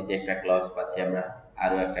ক্লজ, এই যে একটা ক্লজ পাচ্ছি আমরা,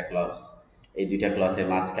 আরও একটা ক্লজ, এই দুইটা ক্লজের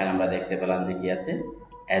মাঝখানে আমরা দেখতে পেলাম যে কি আছে,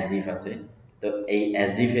 অ্যাজ ইফ আছে। তো এই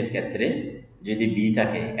অ্যাজ ইফের ক্ষেত্রে যদি বি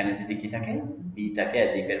থাকে, এখানে যদি কি থাকে, বি থাকে,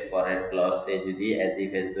 অ্যাজ ইফের পরের ক্লজে যদি, অ্যাজ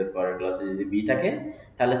ইফ অ্যাজ দোর পরের ক্লজে যদি বি থাকে,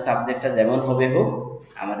 তাহলে সাবজেক্টটা যেমন হবে হোক,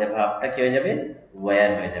 আমাদের ভাবটা কি হয়ে যাবে,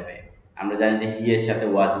 ওয়্যার হয়ে যাবে। আমরা জানি যে হি এর সাথে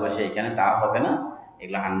ওয়াজ বসে, এখানে তা হবে না,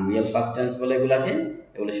 এগুলো আনরিয়াল ফার্স্ট টেন্স বলে এগুলাকে,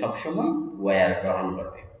 এগুলো সবসময় ওয়্যার গ্রহণ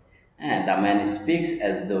করবে। হ্যাঁ, the man speaks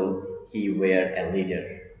as though he wire a leader.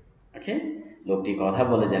 ওকে, লোকটি কথা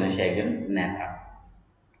বলে যেন সে একজন নেতা।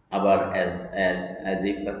 আবার অ্যাজ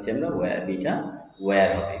ইফ পাচ্ছি আমরা, ওয়্যার, বিটা ওয়্যার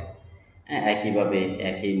হবে। হ্যাঁ, একইভাবে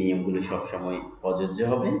একই নিয়মগুলো সবসময় প্রযোজ্য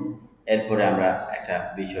হবে। এরপরে আমরা একটা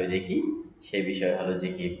বিষয় দেখি, সেই বিষয় হলো যে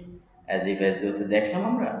কি, অ্যাজ ইফ অ্যাজ দো তো দেখলাম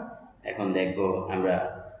আমরা, এখন দেখব আমরা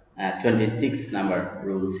 26 নাম্বার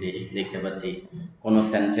রুলসে দেখতে পাচ্ছি কোনো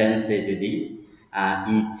সেন্টেন্সে যদি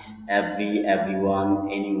each, every, everyone,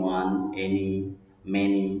 anyone, any,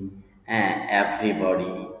 many,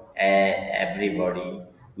 everybody, everybody,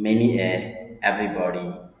 many, everybody,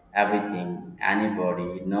 everything,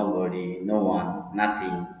 anybody, nobody, no one,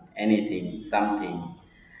 nothing, anything, something,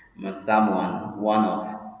 someone, one of,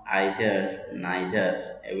 either, neither,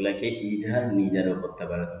 এগুলাকে ইধার নিদারও করতে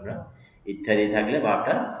পারো তোমরা। ইত্যাদি থাকলে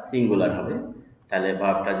ভাবটা সিঙ্গুলার হবে। তাহলে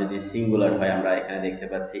ভাবটা যদি সিঙ্গুলার হয়, আমরা এখানে দেখতে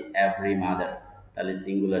পাচ্ছি এভরি মাদার, তাহলে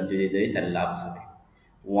সিঙ্গুলার যদি দেই তাহলে লাভস হবে।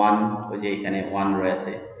 ওয়ান, ওই যে এখানে ওয়ান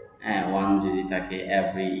রয়েছে, হ্যাঁ, ওয়ান যদি থাকে,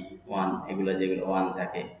 এভরি ওয়ান, এগুলো যেগুলো ওয়ান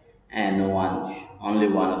থাকে, নো ওয়ান, অনলি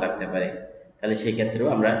ওয়ানও থাকতে পারে, তাহলে সেক্ষেত্রেও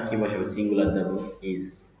আমরা কি বসাবো, সিঙ্গুলার দেবো, is,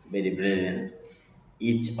 very brilliant.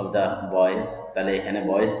 Each of the boys, তাহলে এখানে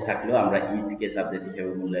বয়েজ থাকলেও আমরা ইজকে সাবজেক্ট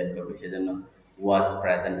হিসেবে মূল্যায়ন করবো, সেজন্য ওয়াজ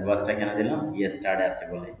প্রেজেন্ট, ওয়াজটা কেন দিলাম, ইয়েস্টারডে আছে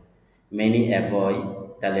বলে। মেনি এ বয়,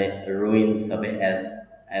 তাহলে রুইন্স হবে,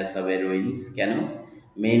 অ্যাজ হবে রুইন্স, কেন,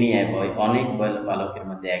 মেনি এ বয়, অনেক বালকের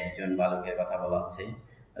মধ্যে একজন বালকের কথা বলা হচ্ছে,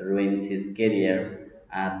 ruins his career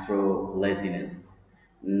through laziness.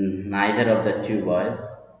 Neither of the two boys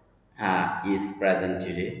is present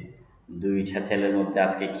today, দুইটা ছেলের মধ্যে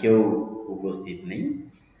আজকে কেউ উপস্থিত নেই।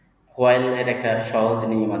 হোয়াইল এর একটা সহজ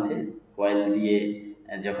নিয়ম আছে, হোয়াইল দিয়ে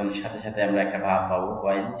যখন সাথে সাথে আমরা একটা ভাব পাবো,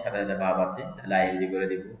 হোয়াইল সাথে সাথে ভাব আছে, তাহলে আইএনজি করে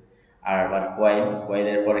দেব। আর আবার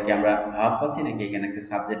হোয়াইলের পরে কি আমরা ভাব পাচ্ছি নাকি, এখানে একটা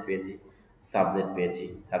সাবজেক্ট পেয়েছি,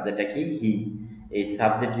 সাবজেক্টটা কি, হি। এই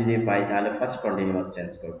সাবজেক্ট যদি পাই তাহলে ফার্স্ট কন্টিনিউয়াস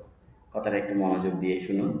টেন্স করব। কথাটা একটু মনোযোগ দিয়ে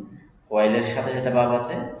শুনুন, হোয়াইলের সাথে সাথে ভাব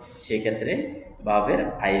আছে, সেক্ষেত্রে ভাবের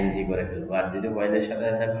আইএনজি করে ফেলবো। আর যদি হোয়াইলের সাথে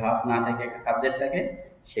সাথে ভাব না থাকে, একটা সাবজেক্ট থাকে,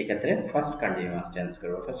 সেক্ষেত্রে ফার্স্ট কন্টিনিউয়াস টেন্স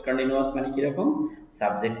করবো। ফার্স্ট কন্টিনিউয়াস মানে কিরকম,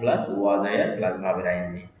 subject plus was wire plus ভাবের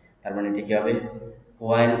আইএনজি। তার মানে এটা কি হবে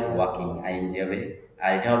while walking আইএনজি হবে আর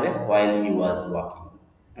এটা হবে while he was walking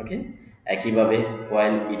ওকে একইভাবে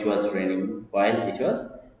while it was raining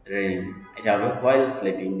এটা হবে while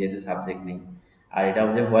sleeping যেহেতু সাবজেক্ট নেই আর এটা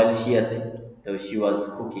হচ্ছে while she আছে তো she was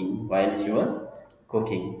cooking while she was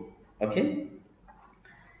cooking ওকে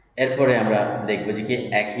এরপরে আমরা দেখব যে কি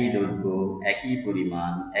একই দৈর্ঘ্য একই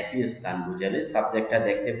পরিমাণ একই স্থান বোঝালে সাবজেক্টটা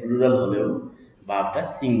দেখতে প্লুরাল হলেও ভার্বটা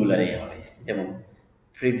সিঙ্গুলারই হবে যেমন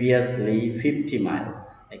previously 50 miles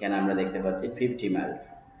এখানে আমরা দেখতে পাচ্ছি 50 miles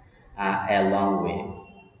a long way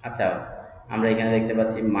আচ্ছা আমরা এখানে দেখতে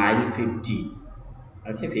পাচ্ছি মাইল 50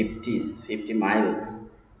 ওকে 50 মাইলস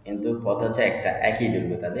কিন্তু পথ হচ্ছে একটা একই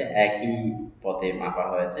দৈর্ঘ্য তাহলে একই পথে মাপা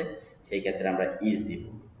হয়েছে সেই ক্ষেত্রে আমরা ইজ দিব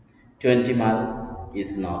 20 miles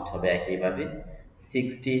is not হবে একইভাবে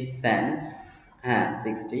 60 cents হ্যাঁ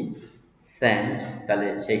 60 cents তাহলে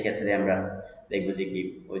সেই ক্ষেত্রে আমরা দেখব যে কি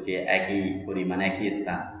ওই যে একই পরিমাণ একই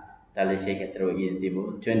স্থান তাহলে সেই ক্ষেত্রে ইজ দিব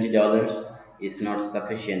 $20 is not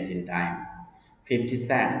sufficient in time 50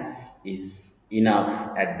 cents is enough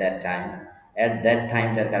at that time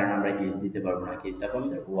টার কারণে আমরা ইজ দিতে পারবো না কি তখন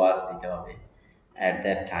ওয়াজ দিতে হবে at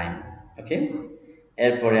that time ওকে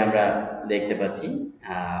এরপরে আমরা দেখতে পাচ্ছি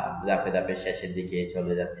ধাপে ধাপে শেষের দিকে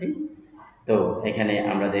চলে যাচ্ছি তো এখানে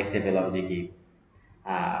আমরা দেখতে পেলাম যে কি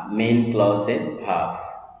মেইন ক্লজের ভার্ব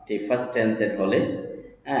ঠিক ফার্স্ট টেন্সের হলে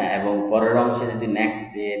হ্যাঁ এবং পরের অংশে যদি next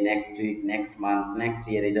day next week next month next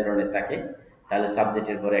year এই ধরনের থাকে তাহলে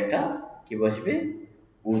সাবজেক্টের পরে একটা কি বসবে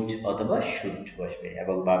উড অথবা শুড বসবে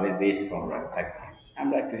এবং ভার্বের বেস ফর্ম থাকবে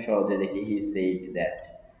আমরা একটু সহজে দেখি হি সেড দ্যাট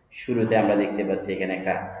শুরুতে আমরা দেখতে পাচ্ছি এখানে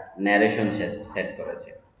একটা ন্যারেশন সেট করেছে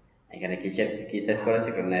এখানে কি সেট করেছে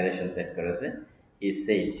একটা ন্যারেশন সেট করেছে হি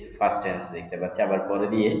সেড ফার্স্ট টেন্স দেখতে পাচ্ছি আবার পরে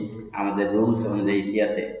দিয়ে আমাদের রুলস অনুযায়ী কি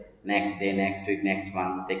আছে next day next week next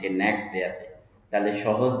month থেকে নেক্সট ডে আছে তাহলে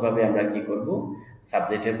সহজভাবে আমরা কি করব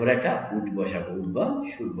সাবজেক্টের পরে একটা উড বসাবো উড বা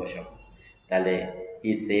শুড বসাবো তাহলে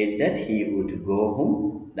he said that he would go home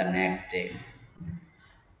the next day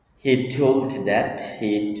he told that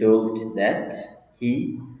he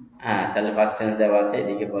তাহলে ফার্স্ট টেন্স দেওয়া আছে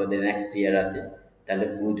এদিকে পরে দিয়ে নেক্সট ইয়ার আছে তাহলে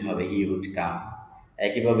would হবে he would come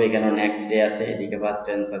একইভাবে এখানে নেক্সট ডে আছে এদিকে ফার্স্ট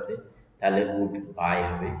টেন্স আছে তাহলে would buy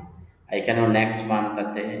হবে এখানেও নেক্সট মান্থ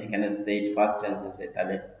আছে এখানে said ফার্স্ট টেন্স আছে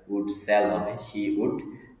তাহলে would sell হবে he would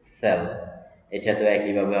sell এটা তো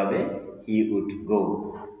একইভাবে হবে he would go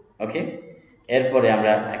ওকে এরপরে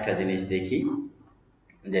আমরা একটা জিনিস দেখি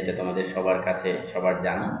যেটা তোমাদের সবার কাছে সবার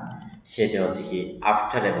জানা সেটা হচ্ছে কি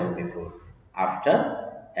আফটার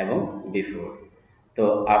এবং বিফোর তো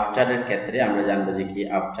আফটারের ক্ষেত্রে আমরা জানবো যে কি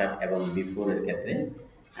আফটার এবং বিফোরের ক্ষেত্রে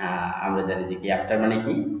আমরা জানি যে কি আফটার মানে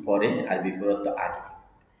কি পরে আর বিফোর অর্থ আগে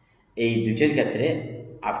এই দুইটার ক্ষেত্রে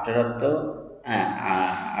আফটার অর্থ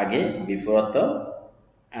আগে বিফোর অর্থ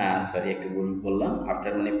সরি একটু ভুল বললাম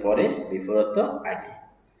আফটার মানে পরে বিফোর অর্থ আগে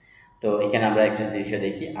তো এখানে আমরা একটা বিষয়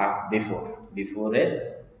দেখি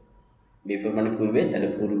বিফোর মানে পূর্বে তাহলে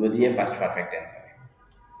পূর্ব দিয়ে ফার্স্ট পারফেক্ট টেন্স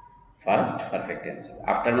হবে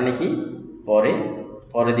আফটার মানে কি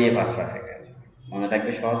পরে দিয়ে ফার্স্ট পারফেক্ট টেন্স হবে মনে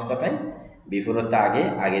রাখবে সহজ কথায় বিফোর অর্থ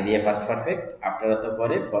আগে দিয়ে ফার্স্ট পারফেক্ট আফটার অর্থ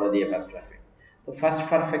পরে দিয়ে ফার্স্ট পারফেক্ট তো ফার্স্ট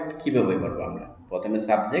পারফেক্ট কিভাবে করবো আমরা প্রথমে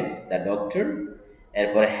সাবজেক্ট দ্য ডক্টর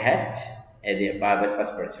এরপরে হ্যাড এ দিয়ে ভার্বের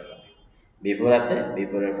ফার্স্ট পারসন হবে বিফোর আছে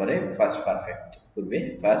বিফোরের পরে ফার্স্ট পারফেক্ট পূর্বে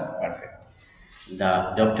first perfect the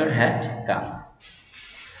doctor had come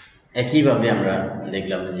একইভাবে আমরা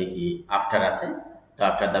দেখলাম যে কি আফটার আছে তো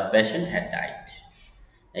after the patient had died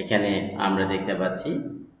এখানে আমরা দেখতে পাচ্ছি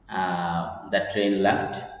দ্য ট্রেন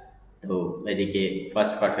লেফট তো এদিকে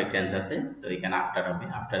ফার্স্ট পারফেক্ট টেন্স আছে তো এখানে আফটার হবে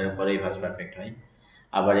আফটারের পরেই ফার্স্ট পারফেক্ট হয়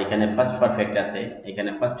আবার এখানে ফার্স্ট পারফেক্ট আছে এখানে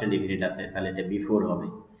ফার্স্ট ইনডিফিনিট আছে তাহলে এটা বিফোর হবে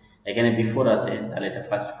এখানে বিফোর আছে তাহলে এটা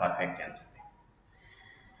ফার্স্ট পারফেক্ট টেন্স হবে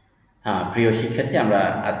প্রিয় শিক্ষার্থী আমরা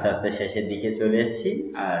আস্তে আস্তে শেষের দিকে চলে এসেছি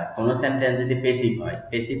আর কোনো সেন্টেন্স যদি পেসিভ হয়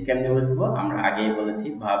পেসিভ কেমনে বুঝবো আমরা আগেই বলেছি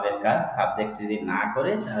ভার্বের কাজ সাবজেক্ট যদি না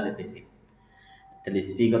করে তাহলে পেসিভ তাহলে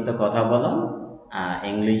স্পিকর তো কথা বলা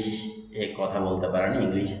ইংলিশ এ কথা বলতে পারে না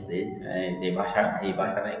ইংলিশ যে ভাষা এই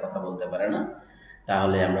ভাষাটাই কথা বলতে পারে না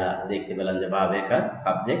তাহলে আমরা দেখতে পেলাম যে ভার্বের কাজ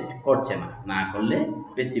সাবজেক্ট করছে না করলে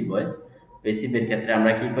পেসিভ ভয়েস পেসিভের ক্ষেত্রে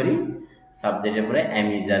আমরা কি করি সাবজেক্টের পরে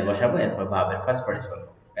অ্যামিজার বসাবো এরপর ভার্বের ফার্স্ট পার্টিসিপল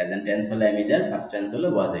প্রেজেন্ট টেন্স হলো অ্যামিজার ফার্স্ট টেন্স হলো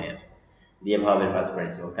ওয়াজ এর দিয়ে ভার্বের ফার্স্ট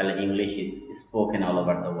পার্টিসিপল তাহলে English is spoken all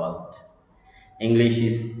over the world English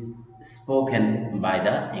is spoken by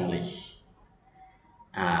the English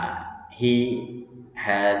he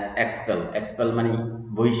has expel মানে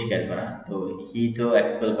বহিষ্কার করা তো হি তো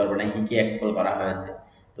এক্সপেল করবে না হিকে এক্সপেল করা হয়েছে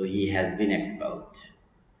তো হি হ্যাজ বিন এক্সপেলড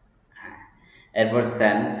এরপর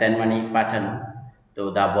সেন্ড মানে পাঠানো তো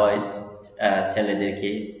দ্য বয়েজ ছেলেদেরকে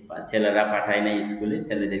ছেলেরা পাঠায় না স্কুলে,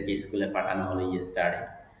 ছেলেদেরকে স্কুলে পাঠানো হলো ইয়েস্টারডে,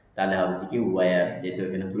 তাহলে হবে যে কি ওয়ার, যেহেতু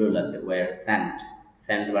এখানে প্লুরাল আছে, ওয়ার সেন্ট,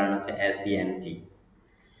 সেন্ট বানানো হচ্ছে SENT।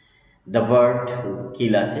 দ্য বার্ড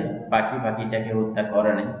কিল আছে, পাখিটাকে হত্যা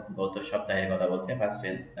করে নাই, গত সপ্তাহের কথা বলছে ফার্স্ট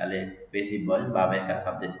টেন্স, তাহলে পেসিভ ভয়েস ভাবের কাজ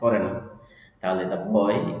সাবজেক্ট করে না, তাহলে দ্য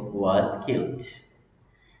বয় ওয়াজ কিলড।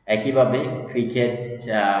 একইভাবে ক্রিকেট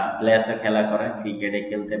প্লেয়ার তো খেলা করে, ক্রিকেটে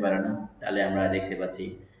খেলতে পারে না, তাহলে আমরা দেখতে পাচ্ছি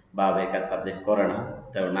ভাবের কাজ সাবজেক্ট করে না,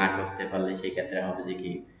 তো না করতে পারলে সেই ক্ষেত্রে হবে যে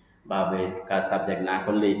কি ভাবের কাজ সাবজেক্ট না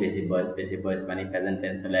করলেই পেসিভ ভয়েস মানে প্রেজেন্ট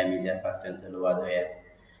টেন্স হলে আমি যা, ফার্স্ট টেন্স হলো ওয়াজ ওয়্যার।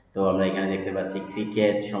 তো আমরা এখানে দেখতে পাচ্ছি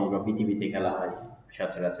ক্রিকেট সমগ্র পৃথিবীতে খেলা হয়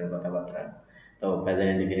সচরাচর কথাবার্তা, তো present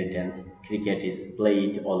indefinite tense, cricket is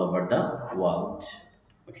played all over the world.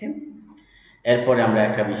 ওকে, এরপরে আমরা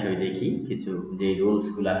একটা বিষয় দেখি, কিছু যে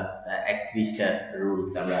রুলসগুলা, 31টা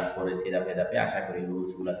রুলস আমরা পড়েছি ধাপে ধাপে, আশা করি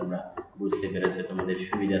রুলসগুলা তোমরা বুঝতে পেরেছো। তোমাদের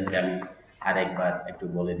সুবিধার্থে আমি আরেকবার একটু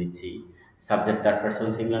বলে দিচ্ছি। Subject third person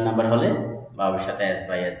singular number হলে ভাবের সাথে এস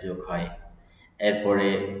বাই এর যোগ হয়। এরপরে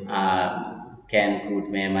can, could,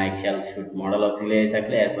 May, mic, shall, should modal auxiliary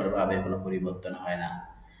থাকলে এরপর ভাবের কোনো পরিবর্তন হয় না।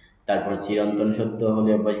 তারপর চিরন্তন সত্য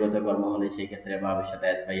হলে, অভ্যাসগত কর্ম হলে সেই ক্ষেত্রে ভাবের সাথে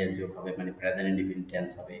এস বাই এর যোগ হবে, মানে প্রেজেন্ট ইনডিফিনিট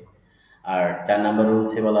টেন্স হবে। আর 4 নাম্বার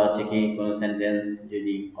রুলসে বলা হচ্ছে কি কোনো সেন্টেন্স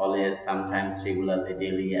যদি always, sometimes, regularly,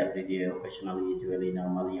 daily, everyday, occasionally, usually,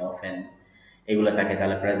 normally, often এগুলো থাকে,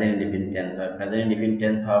 তাহলে প্রেজেন্ট ইনডিফিনিট টেন্স হয়। প্রেজেন্ট ইনডিফিনিট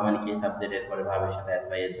টেন্স হওয়া মানে কি সাবজেক্টের পরে ভাবের সাথে এস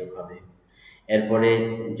বাই এর যোগ হবে। এরপরে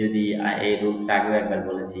যদি এই রুলসটা আগেও একবার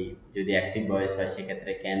বলেছি, যদি অ্যাক্টিভ ভয়েস হয়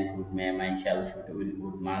সেক্ষেত্রে can, could, May, mic, shall, should, will,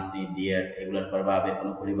 would, must, need, deer এগুলোর পর ভাবের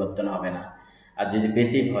কোনো পরিবর্তন হবে না। আর যদি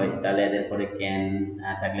পেসিভ হয় তাহলে এদের পরে ক্যান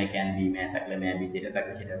থাকলে ক্যান বি, মে থাকলে মে বি, যেটা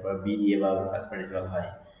থাকলে সেটার পর বি দিয়ে ভাবে ফার্স্ট পার্টিসিপাল হয়।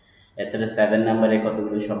 এছাড়া 7 নম্বরে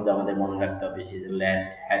কতগুলো শব্দ আমাদের মনে রাখতে হবে, সেটা late,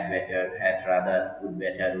 had better, had rather, would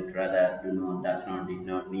better, would rather, do not, does not, did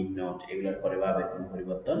not, need not এগুলোর পরে ভাবের কোনো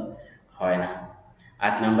পরিবর্তন হয় না।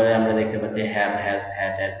 8 নম্বরে আমরা দেখতে পাচ্ছি হ্যাভ, হ্যাজ,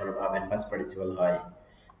 হ্যাড এর পরে ভাবের ফার্স্ট পার্টিসিপাল হয়।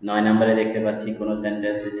 9 নম্বরে দেখতে পাচ্ছি কোনো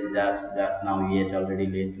সেন্টেন্স যদি just, just now, yet, already,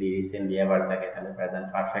 lately, recently ever থাকে তাহলে প্রেজেন্ট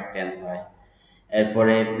পারফেক্ট টেন্স হয়।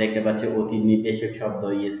 এরপরে দেখতে পাচ্ছি অতীত নির্দেশক শব্দ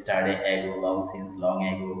ইয়েস্টারডে, এগো, লং সিন্স, লং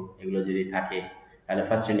এগো এগুলো যদি থাকে তাহলে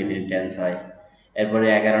ফার্স্ট ইনডিফিনিট টেন্স হয়। এরপরে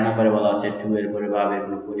 11 নম্বরে বলা হচ্ছে টু এর পরে ভাবের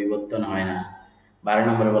কোনো পরিবর্তন হয় না। 12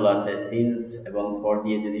 নম্বরে বলা হচ্ছে সিন্স এবং ফর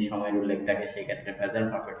দিয়ে যদি সময়ের উল্লেখ থাকে সেই ক্ষেত্রে প্রেজেন্ট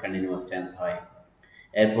পারফেক্ট কন্টিনিউয়াস টেন্স হয়।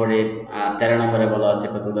 এরপরে 13 নম্বরে বলা হচ্ছে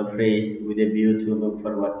কতগুলো phrase with a view to, look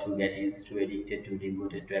forward to, gate used to, addicted two,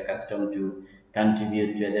 devoted to, accustom two, contribute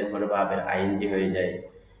to এদের পরে ভাবের আইএনজি হয়ে যায়।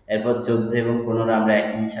 এরপর 14 এবং 15 আমরা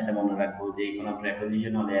একই সাথে মনে রাখবো যে কোনো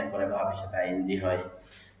প্রেপোজিশন হলে এরপরে ভাবের সাথে আইএনজি হয়।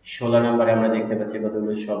 16 নম্বরে আমরা দেখতে পাচ্ছি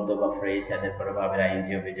কতগুলো শব্দ বা ফ্রেজ এদের পরে ভাবের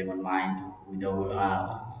আইএনজি হবে, যেমন mind, with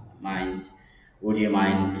mind, would you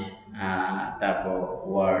mind, তারপর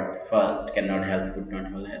word, first, can not help, could not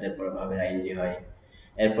হলে এদের পরে ভাবের আইএনজি হয়।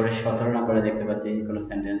 এরপরে 17 নম্বরে দেখতে পাচ্ছি কোনো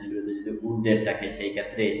সেন্টেন্স শুরুতে যদি উড দের থাকে সেই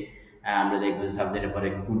ক্ষেত্রে আমরা দেখবো সাবজেক্টের পরে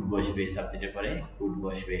কুড বসবে, সাবজেক্টের পরে কুড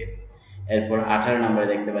বসবে। এরপর 18 নম্বরে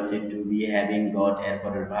দেখতে পাচ্ছি টু বি, হ্যাভিং, গট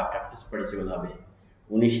এরপরের ভাবটা ফার্স্ট পার্টিসিপল হবে।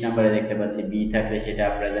 19 নম্বরে দেখতে পাচ্ছি বি থাকলে সেটা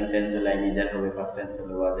প্রেজেন্ট টেন্স হলে আই নিজের হবে, ফার্স্ট টেন্স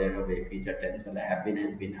হলে ওয়াজ এর হবে, ফিউচার টেন্স হলে have been,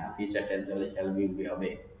 has been, future tense হলে শ্যাল বি, উইল বি হবে।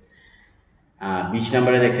 20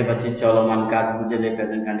 নম্বরে দেখতে পাচ্ছি চলমান কাজ বুঝলে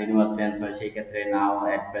প্রেজেন্ট কন্টিনিউয়াস টেন্স হয়, সেই ক্ষেত্রে নাও,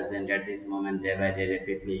 at present, at this moment, day by day,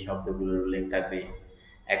 repeatedly শব্দগুলোর উল্লেখ থাকবে।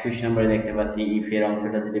 21 নম্বরে দেখতে পাচ্ছি ইফ এর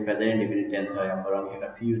অংশটা যদি প্রেজেন্ট ইনডিফিনিট টেন্স হয় অপর অংশটা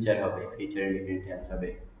ফিউচার হবে, ফিউচার ইনডিফিনিট টেন্স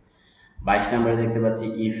হবে। 22 নম্বরে দেখতে পাচ্ছি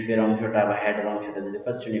ইফ এর অংশটা বা হ্যাড এর অংশটা যদি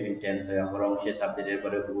ফার্স্ট ইনডিফিনিট টেন্স হয় অপর অংশে সাবজেক্টের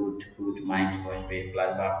পরে উড, কুড, মাইট বসবে,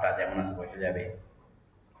 প্লাস ভার্বটা যেমন আছে বসে যাবে।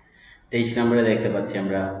 23 নম্বরে দেখতে পাচ্ছি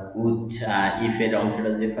আমরা উড, ইফ এর অংশটা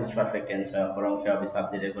যদি ফার্স্ট পারফেক্ট টেন্স হয় অপর অংশ হবে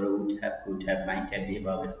সাবজেক্টের পরে would have, could have, might have দিয়ে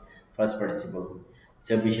পাবে ফার্স্ট পার্টিসিপল।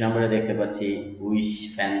 24 নম্বরে দেখতে পাচ্ছি wish,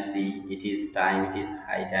 fancy, it is time, it is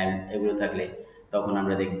high time এগুলো থাকলে তখন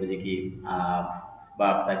আমরা দেখবো যে কি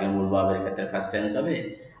ভার্ব থাকলে মূল ভার্বের ক্ষেত্রে ফার্স্ট টেন্স হবে,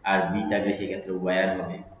 আর বি থাকলে সেক্ষেত্রে ওয়্যার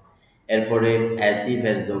হবে। এরপরে অ্যাজ ইফ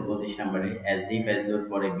অ্যাজ দো 25 নম্বরে অ্যাজ ইফ অ্যাজ দোর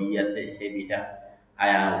পরে বি আছে, সেই বিটা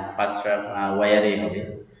ফার্স্ট ওয়্যারে হবে।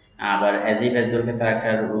 আবার অ্যাজ ইফ অ্যাজ দোর ক্ষেত্রে একটা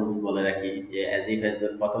রুলস বলে রাখি যে অ্যাজ ইফ অ্যাজ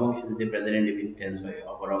দোর প্রথম অংশ যদি প্রেজেন্ট ইনডিফিনিট টেন্স হয়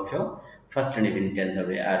অপর অংশ ফার্স্ট ইনডিফিনিট টেন্স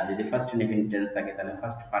হবে, আর যদি ফার্স্ট ইনডিফিনিট টেন্স থাকে তাহলে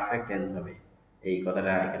ফার্স্ট পারফেক্ট টেন্স হবে। এই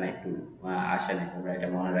কথাটা এখানে একটু আসে না, তোমরা এটা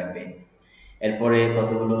মনে রাখবে। এরপরে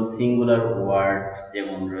কতগুলো সিঙ্গুলার ওয়ার্ড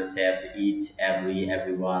যেমন রয়েছে ইচ, এভরি,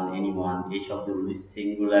 এভরিওয়ান, এনিওয়ান এই শব্দগুলি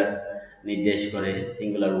সিঙ্গুলার নির্দেশ করে,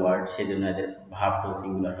 সিঙ্গুলার ওয়ার্ড, সেজন্য এদের ভার্বটাও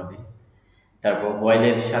সিঙ্গুলার হবে। তারপর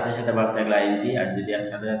ওয়াইলের সাথে সাথে ভার্ব থাকলে আইএনজি, আর যদি এর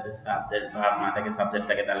সাথে সাথে সাবজেক্ট ভার্ব না থাকে সাবজেক্ট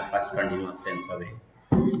থাকে তাহলে ফার্স্ট কন্টিনিউয়াস টেন্স হবে।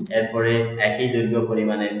 এরপরে একই দৈর্ঘ্য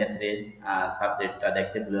পরিমাণের ক্ষেত্রে সাবজেক্টটা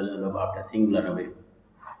দেখতে প্লুরাল হলো, ভার্বটা সিঙ্গুলার হবে।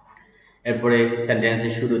 এরপরে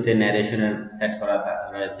সেন্টেন্সের শুরুতে ন্যারেশনের সেট করা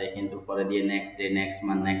রয়েছে, কিন্তু পরে দিয়ে next day, next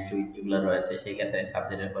month, next week এগুলো রয়েছে। সেই ক্ষেত্রে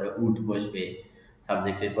সাবজেক্টের পরে উড বসবে,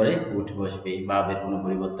 সাবজেক্টের পরে উড বসবে, ভার্বের কোনো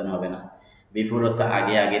পরিবর্তন হবে না। বিফোর অর্থ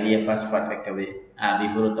আগে, আগে দিয়ে ফার্স্ট পারফেক্ট হবে।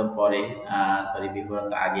 বিফোর অর্থ পরে, বিফোর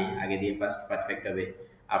অর্থ আগে, আগে দিয়ে ফার্স্ট পারফেক্ট হবে।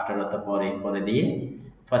 আফটার অর্থ পরে, পরে দিয়ে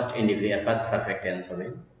ফার্স্ট পারফেক্ট টেন্স হবে।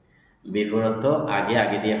 বিফোর অর্থ আগে,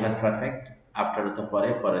 আগে দিয়ে ফার্স্ট পারফেক্ট, আফটার অর্থ পরে,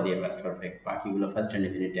 পরে দিয়ে ফার্স্ট পারফেক্ট, বাকিগুলো ফার্স্ট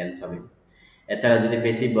ইনডিফিনিট টেন্স হবে। এছাড়া যদি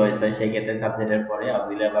পেসিভ ভয়েস হয় সেই ক্ষেত্রে সাবজেক্টের পরে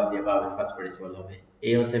অক্সিলিয়ারি ভার্ব দিয়ে ভার্বের ফার্স্ট পার্টিসিপল হবে।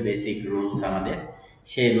 এই হচ্ছে বেসিক রুলস আমাদের।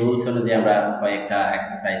 সেই রুলস অনুযায়ী আমরা কয়েকটা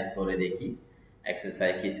এক্সারসাইজ করে দেখি।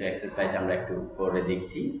 কিছু এক্সারসাইজ আমরা একটু করে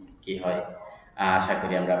দেখছি কি হয়। আশা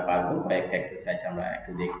করি আমরা পারবো। কয়েকটা এক্সারসাইজ আমরা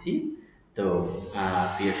একটু দেখছি। তো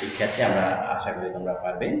প্রিয় শিক্ষার্থী, আমরা আশা করি তোমরা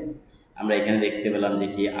পারবে। আমরা এখানে দেখতে পেলাম যে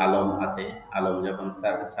কি আলম আছে। আলম যখন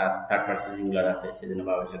থার্ড পারসন সিঙ্গুলার আছে সেজন্য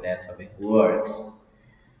ভার্বের সাথে অ্যাস হবে। ওয়ার্কস,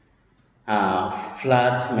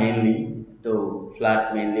 ফ্লাড মেইনলি, তো ফ্লাড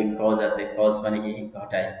মেইনলি কজ আছে, কজ মানে কি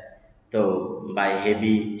ঘটায়। তো by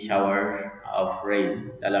heavy shower of rain,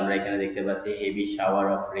 তাহলে আমরা এখানে দেখতে পাচ্ছি হেভি শাওয়ার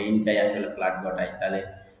অফ রেইনটাই আসলে ফ্লাড ঘটায়, তাহলে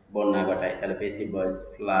বন্যা ঘটায়। তাহলে passive voice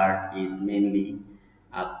flood is mainly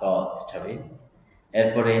caused হবে।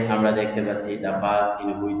 এরপরে আমরা দেখতে পাচ্ছি the bus in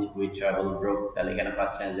which we travel broke, তাহলে এখানে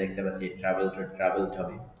ফার্স্ট টেন্স দেখতে পাচ্ছি ট্রাভেলড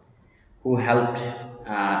হবে। who helped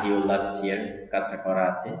you last year, কাজটা করা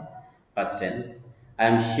আছে first tense. I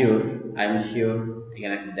am sure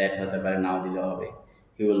এখানে দ্যাট হতে পারে, নাও দিলেও হবে।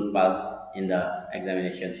 he will pass in the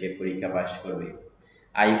examination, সে পরীক্ষা পাস করবে।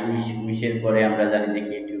 I wish, উইশের পরে আমরা জানি যে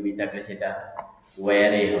কি টু বি থাকলে সেটা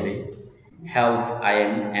where এ হবে। help,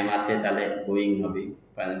 am আছে তাহলে going হবে,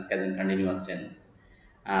 প্রেজেন্ট কন্টিনিউয়াস টেন্স।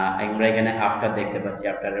 আমরা এখানে আফটার দেখতে পাচ্ছি,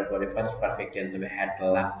 আফটারের পরে ফার্স্ট পারফেক্ট টেন্স হবে, had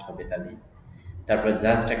left হবে তাহলে। তারপর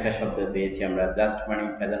জাস্ট একটা শব্দ পেয়েছি আমরা, জাস্ট মানে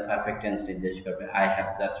প্রেজেন্ট পারফেক্ট টেন্স নির্দেশ করবে, আই হ্যাভ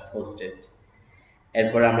জাস্ট পোস্টেড।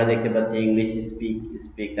 এরপর আমরা দেখতে পাচ্ছি ইংলিশ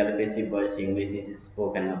স্পিক, তাহলে passive voice English is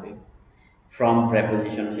spoken হবে। ফ্রম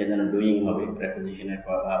প্রেপোজিশন, সেজন্য ডুইং হবে, প্রেপোজিশনের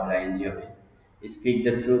পর ভার্ব আইএনজি হবে। Speak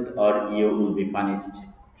the truth or you will be punished,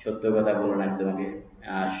 সত্য কথা বলো না তোমাকে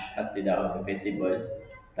শাস্তি দেওয়া হবে, পেসিভ ভয়েস।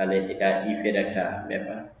 তাহলে এটা ইফের একটা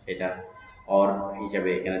ব্যাপার, সেটা অর হিসাবে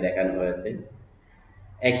এখানে দেখানো হয়েছে।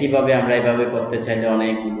 একইভাবে আমরা এভাবে করতে চাইলে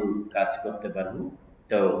অনেকগুলো কাজ করতে পারবো।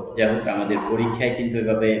 তো যাই হোক, আমাদের পরীক্ষায় কিন্তু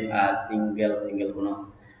এভাবে সিঙ্গেল কোনো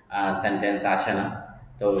সেন্টেন্স আসে না।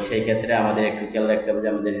 তো সেই ক্ষেত্রে আমাদের একটু খেয়াল রাখতে হবে যে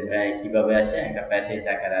আমাদের কিভাবে আসে, একটা প্যাসেজ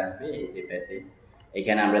আকারে আসবে। এই যে প্যাসেজ,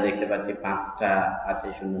 এখানে আমরা দেখতে পাচ্ছি 5টা আছে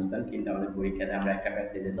শূন্যস্থান, কিন্তু আমাদের পরীক্ষাতে আমরা একটা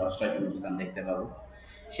প্যাসেজে 10টা শূন্যস্থান দেখতে পাবো।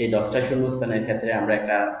 সেই 10টা শূন্যস্থানের ক্ষেত্রে আমরা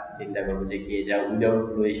একটা চিন্তা করবো যে কি এটা উইদাউট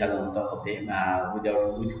গ্লু সাধারণত হবে,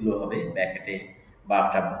 উইথ গ্লু হবে, ব্র্যাকেটে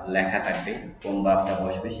ভার্বটা লেখা থাকবে, কোন ভার্বটা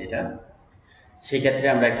বসবে সেটা। সেক্ষেত্রে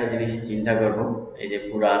আমরা একটা জিনিস চিন্তা করব, এই যে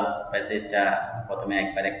পুরা প্যাসেজটা প্রথমে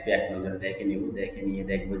একবার একটু এক নজরে দেখে নিব, দেখে নিয়ে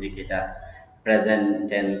দেখবো যে এটা প্রেজেন্ট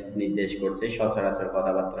টেন্স নির্দেশ করছে, সচরাচর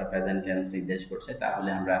কথাবার্তা প্রেজেন্ট টেন্স নির্দেশ করছে। তাহলে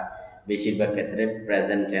আমরা বেশিরভাগ ক্ষেত্রে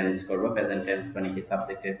প্রেজেন্ট টেন্স করব। প্রেজেন্ট টেন্স মানে কি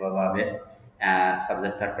সাবজেক্টের প্রভাবের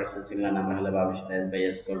subject third person singular number হলে ভার্বের সাথে এস বাই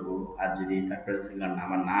এস করব। আর যদি থার্ড পারসন সিঙ্গুলার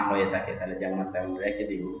নাম্বার না হয়ে থাকে তাহলে যেমন আছে তেমন রেখে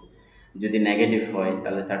দিব। যদি নেগেটিভ হয়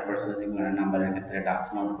তাহলে থার্ড পারসন সিঙ্গুলার নাম্বারের ক্ষেত্রে ডাস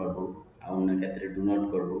নট করব, অন্য ক্ষেত্রে ডু নট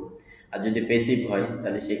করব। আর যদি পেসিভ হয়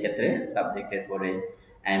তাহলে সেই ক্ষেত্রে সাবজেক্টের পরে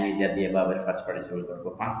এম ইজ দিয়ে ভার্বের ফার্স্ট পার্টিসিপল করব।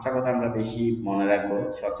 5টা কথা আমরা বেশি মনে রাখবো।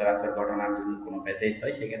 সচরাচর ঘটনার যদি কোনো প্যাসেজ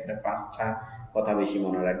হয় সেক্ষেত্রে 5টা কথা বেশি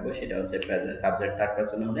মনে রাখবো। সেটা হচ্ছে সাবজেক্ট থার্ড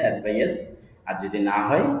পারসন হলে এস বাই এস, আর যদি না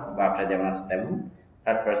হয় ভার্বটা যেমন আছে তেমন।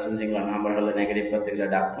 থার্ড পারসন সিঙ্গুলার নাম্বার হলে নেগেটিভ করতে গেলে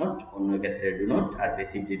ডাস নট, অন্য ক্ষেত্রে ডু নট। আর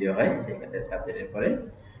পেসিভ যদি হয় সেই ক্ষেত্রে সাবজেক্টের পরে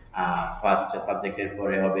ফার্স্ট সাবজেক্টের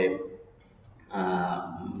পরে হবে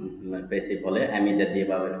পেসিভ হলে অ্যামিজার দিয়ে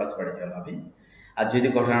ভার্বের ফার্স্ট পার্টিসিপল হবে। আর যদি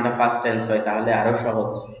ঘটনাটা ফার্স্ট টেন্স হয় তাহলে আরো সহজ,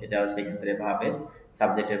 সেটা সেক্ষেত্রে ভার্বের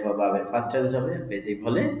সাবজেক্টের পর ভার্বের ফার্স্ট টেন্স হবে। পেসিভ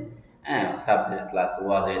হলে সাবজেক্ট প্লাস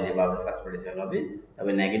ওয়াজ দিয়ে ভার্বের ফার্স্ট পার্টিসিপল হবে।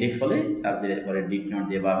 তবে নেগেটিভ হলে সাবজেক্টের পরে ডিড নট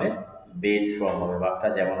দিয়ে ভার্বের বেস ফর্ম হবে, ভার্বটা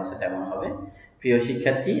যেমন আছে তেমন হবে। প্রিয়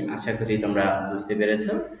শিক্ষার্থী, আশা করি তোমরা বুঝতে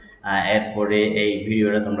পেরেছো। এরপরে এই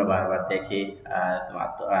ভিডিওটা তোমরা বারবার দেখে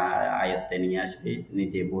আয়ত্তে নিয়ে আসবে,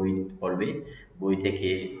 নিজে বই পড়বে, বই থেকে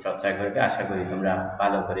চর্চা করবে। আশা করি তোমরা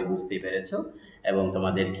ভালো করে বুঝতে পেরেছো এবং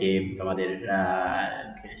তোমাদেরকে তোমাদের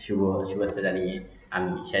শুভেচ্ছা জানিয়ে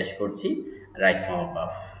আমি শেষ করছি। Right from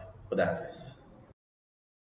আবাভ। খুদা হাফেজ।